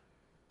about.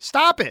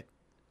 Stop it.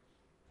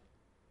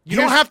 You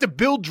don't have to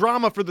build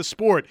drama for the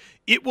sport.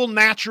 It will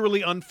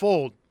naturally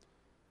unfold.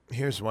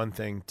 Here's one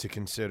thing to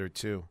consider,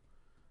 too.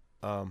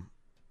 Okay,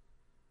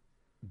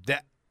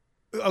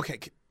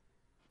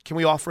 can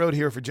we off-road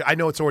here? I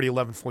know it's already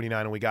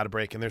 11:49 and we got a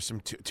break, and there's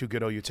some two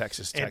good OU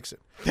Texas texts.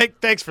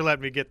 Thanks for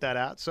letting me get that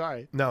out.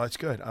 Sorry. No, it's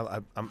good.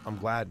 I'm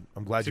glad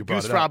you brought it up. It's a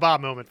Goose Fraba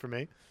moment for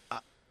me.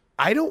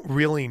 I don't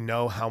really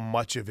know how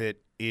much of it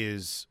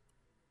is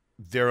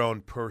their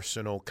own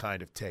personal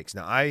kind of takes.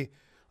 Now,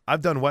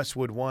 I've done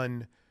Westwood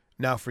One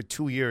now for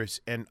 2 years,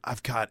 and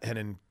I've got an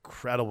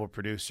incredible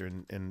producer,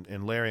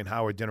 and Larry and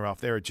Howard Dinneroff.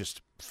 They're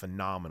just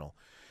phenomenal.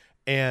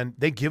 And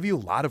they give you a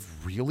lot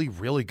of really,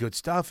 really good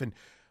stuff. And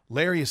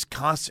Larry is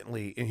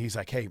constantly, and he's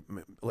like, hey,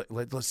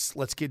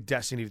 let's get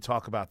Destiny to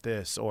talk about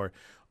this, or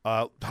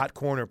Hot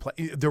Corner.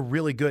 They're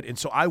really good. And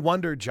so I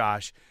wonder,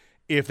 Josh,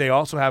 if they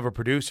also have a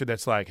producer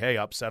that's like, hey,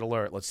 upset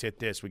alert, let's hit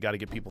this. We got to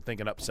get people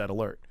thinking upset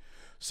alert.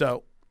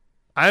 So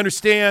I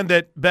understand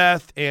that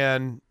Beth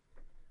and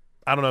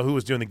I don't know who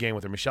was doing the game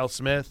with her. Michelle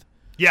Smith?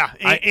 Yeah,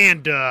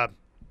 and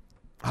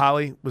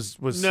Holly was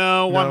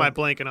No, what am I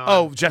blanking on?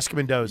 Oh, Jessica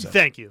Mendoza.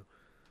 Thank you.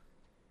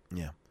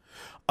 Yeah.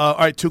 All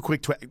right, 2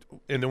 quick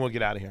and then we'll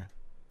get out of here.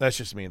 That's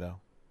just me, though.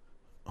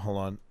 Hold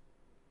on.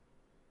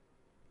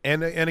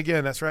 And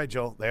again, that's right,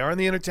 Joel. They are in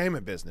the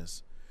entertainment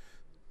business.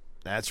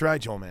 That's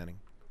right, Joel Manning.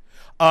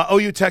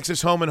 OU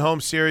Texas home and home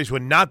series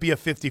would not be a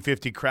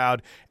 50-50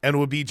 crowd and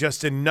would be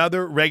just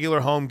another regular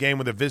home game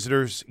where the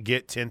visitors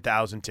get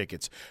 10,000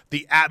 tickets.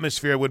 The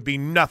atmosphere would be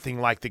nothing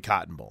like the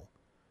Cotton Bowl.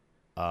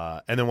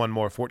 And then one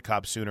more, Fort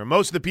Cobb Sooner.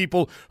 Most of the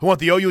people who want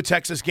the OU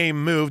Texas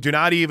game moved do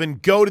not even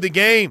go to the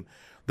game.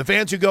 The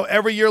fans who go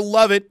every year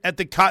love it at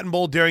the Cotton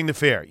Bowl during the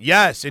fair.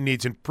 Yes, it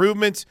needs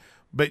improvements,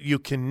 but you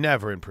can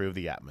never improve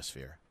the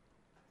atmosphere.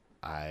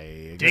 I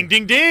agree. Ding,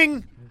 ding,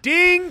 ding.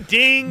 Ding,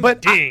 ding,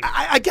 but ding.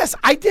 I guess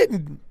I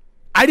didn't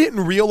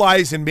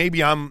realize, and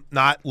maybe I'm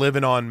not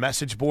living on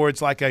message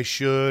boards like I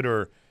should,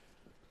 or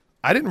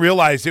I didn't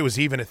realize it was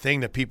even a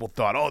thing that people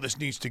thought, oh, this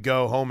needs to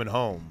go home and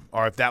home,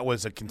 or if that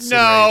was a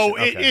consideration. No,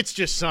 okay. It's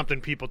just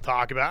something people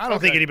talk about. I don't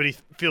think anybody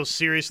feels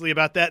seriously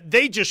about that.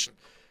 They just –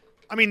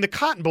 the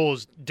Cotton Bowl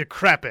is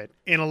decrepit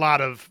in a lot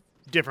of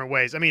different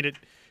ways. It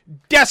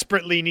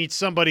desperately needs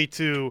somebody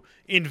to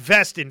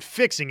invest in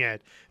fixing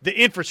it. The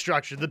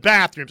infrastructure, the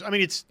bathrooms.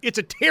 It's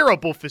a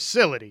terrible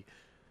facility.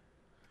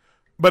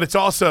 But it's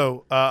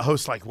also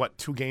hosts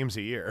 2 games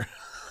a year.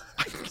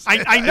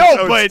 I know,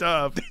 so but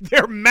tough.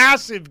 they're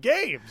massive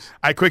games.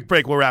 All right, quick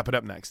break. We'll wrap it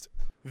up next.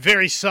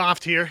 Very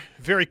soft here.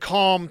 Very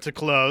calm to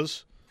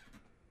close.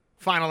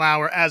 Final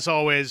hour, as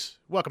always.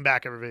 Welcome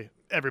back,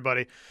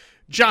 everybody.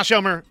 Josh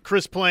Elmer,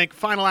 Chris Plank.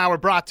 Final hour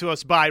brought to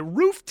us by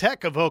Roof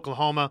Tech of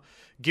Oklahoma.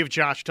 Give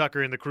Josh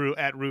Tucker and the crew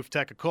at Roof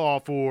Tech a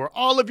call for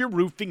all of your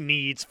roofing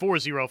needs,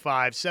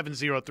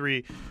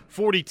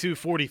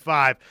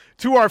 405-703-4245.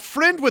 To our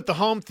friend with the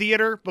home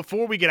theater,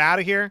 before we get out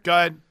of here. Go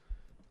ahead.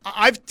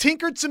 I've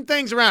tinkered some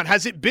things around.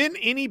 Has it been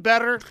any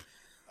better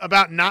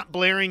about not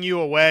blaring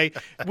you away?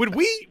 Would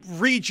we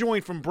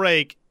rejoin from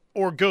break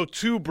or go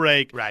to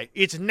break? Right.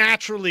 It's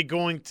naturally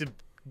going to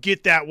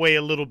get that way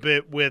a little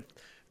bit with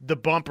the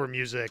bumper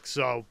music.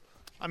 So,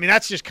 I mean,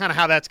 that's just kind of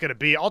how that's going to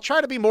be. I'll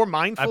try to be more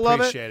mindful of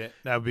it. I appreciate it.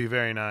 That would be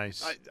very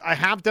nice. I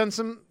have done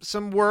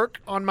some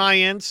work on my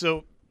end,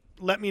 so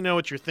let me know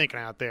what you're thinking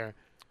out there.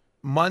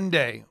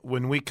 Monday,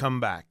 when we come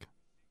back,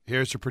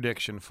 here's a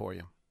prediction for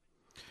you.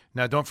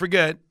 Now, don't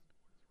forget,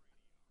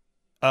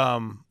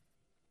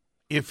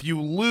 if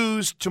you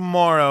lose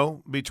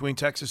tomorrow between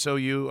Texas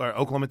OU or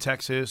Oklahoma,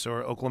 Texas,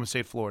 or Oklahoma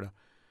State, Florida,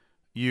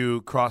 you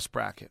cross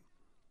bracket.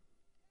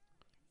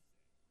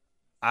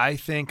 I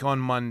think on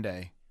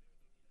Monday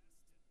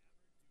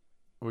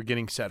we're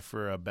getting set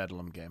for a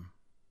Bedlam game.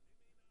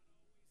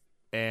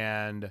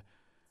 And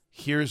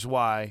here's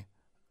why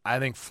I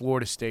think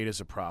Florida State is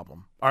a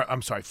problem.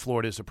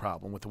 Florida is a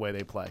problem with the way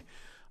they play.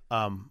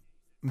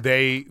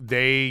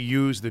 They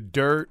use the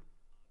dirt.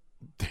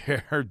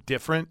 They're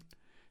different,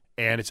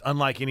 and it's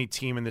unlike any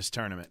team in this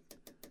tournament.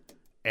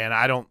 And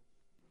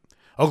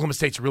Oklahoma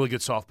State's a really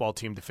good softball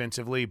team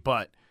defensively,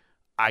 but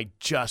I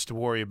just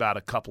worry about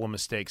a couple of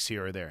mistakes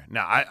here or there.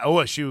 Now,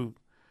 OSU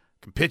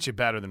can pitch it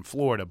better than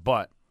Florida,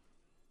 but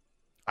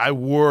I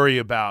worry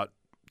about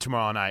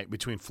tomorrow night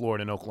between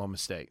Florida and Oklahoma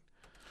State.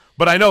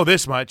 But I know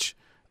this much.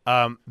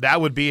 That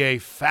would be a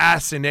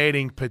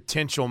fascinating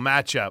potential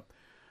matchup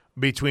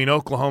between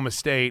Oklahoma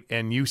State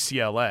and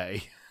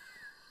UCLA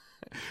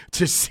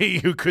to see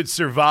who could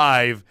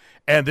survive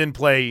and then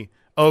play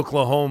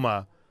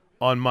Oklahoma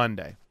on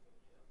Monday.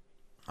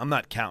 I'm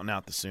not counting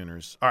out the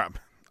Sooners. All right,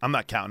 I'm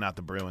not counting out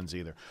the Bruins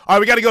either. All right,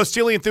 we got to go.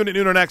 Steely and Thune at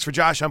noon or next. For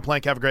Josh, I'm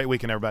Plank. Have a great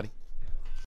weekend, everybody.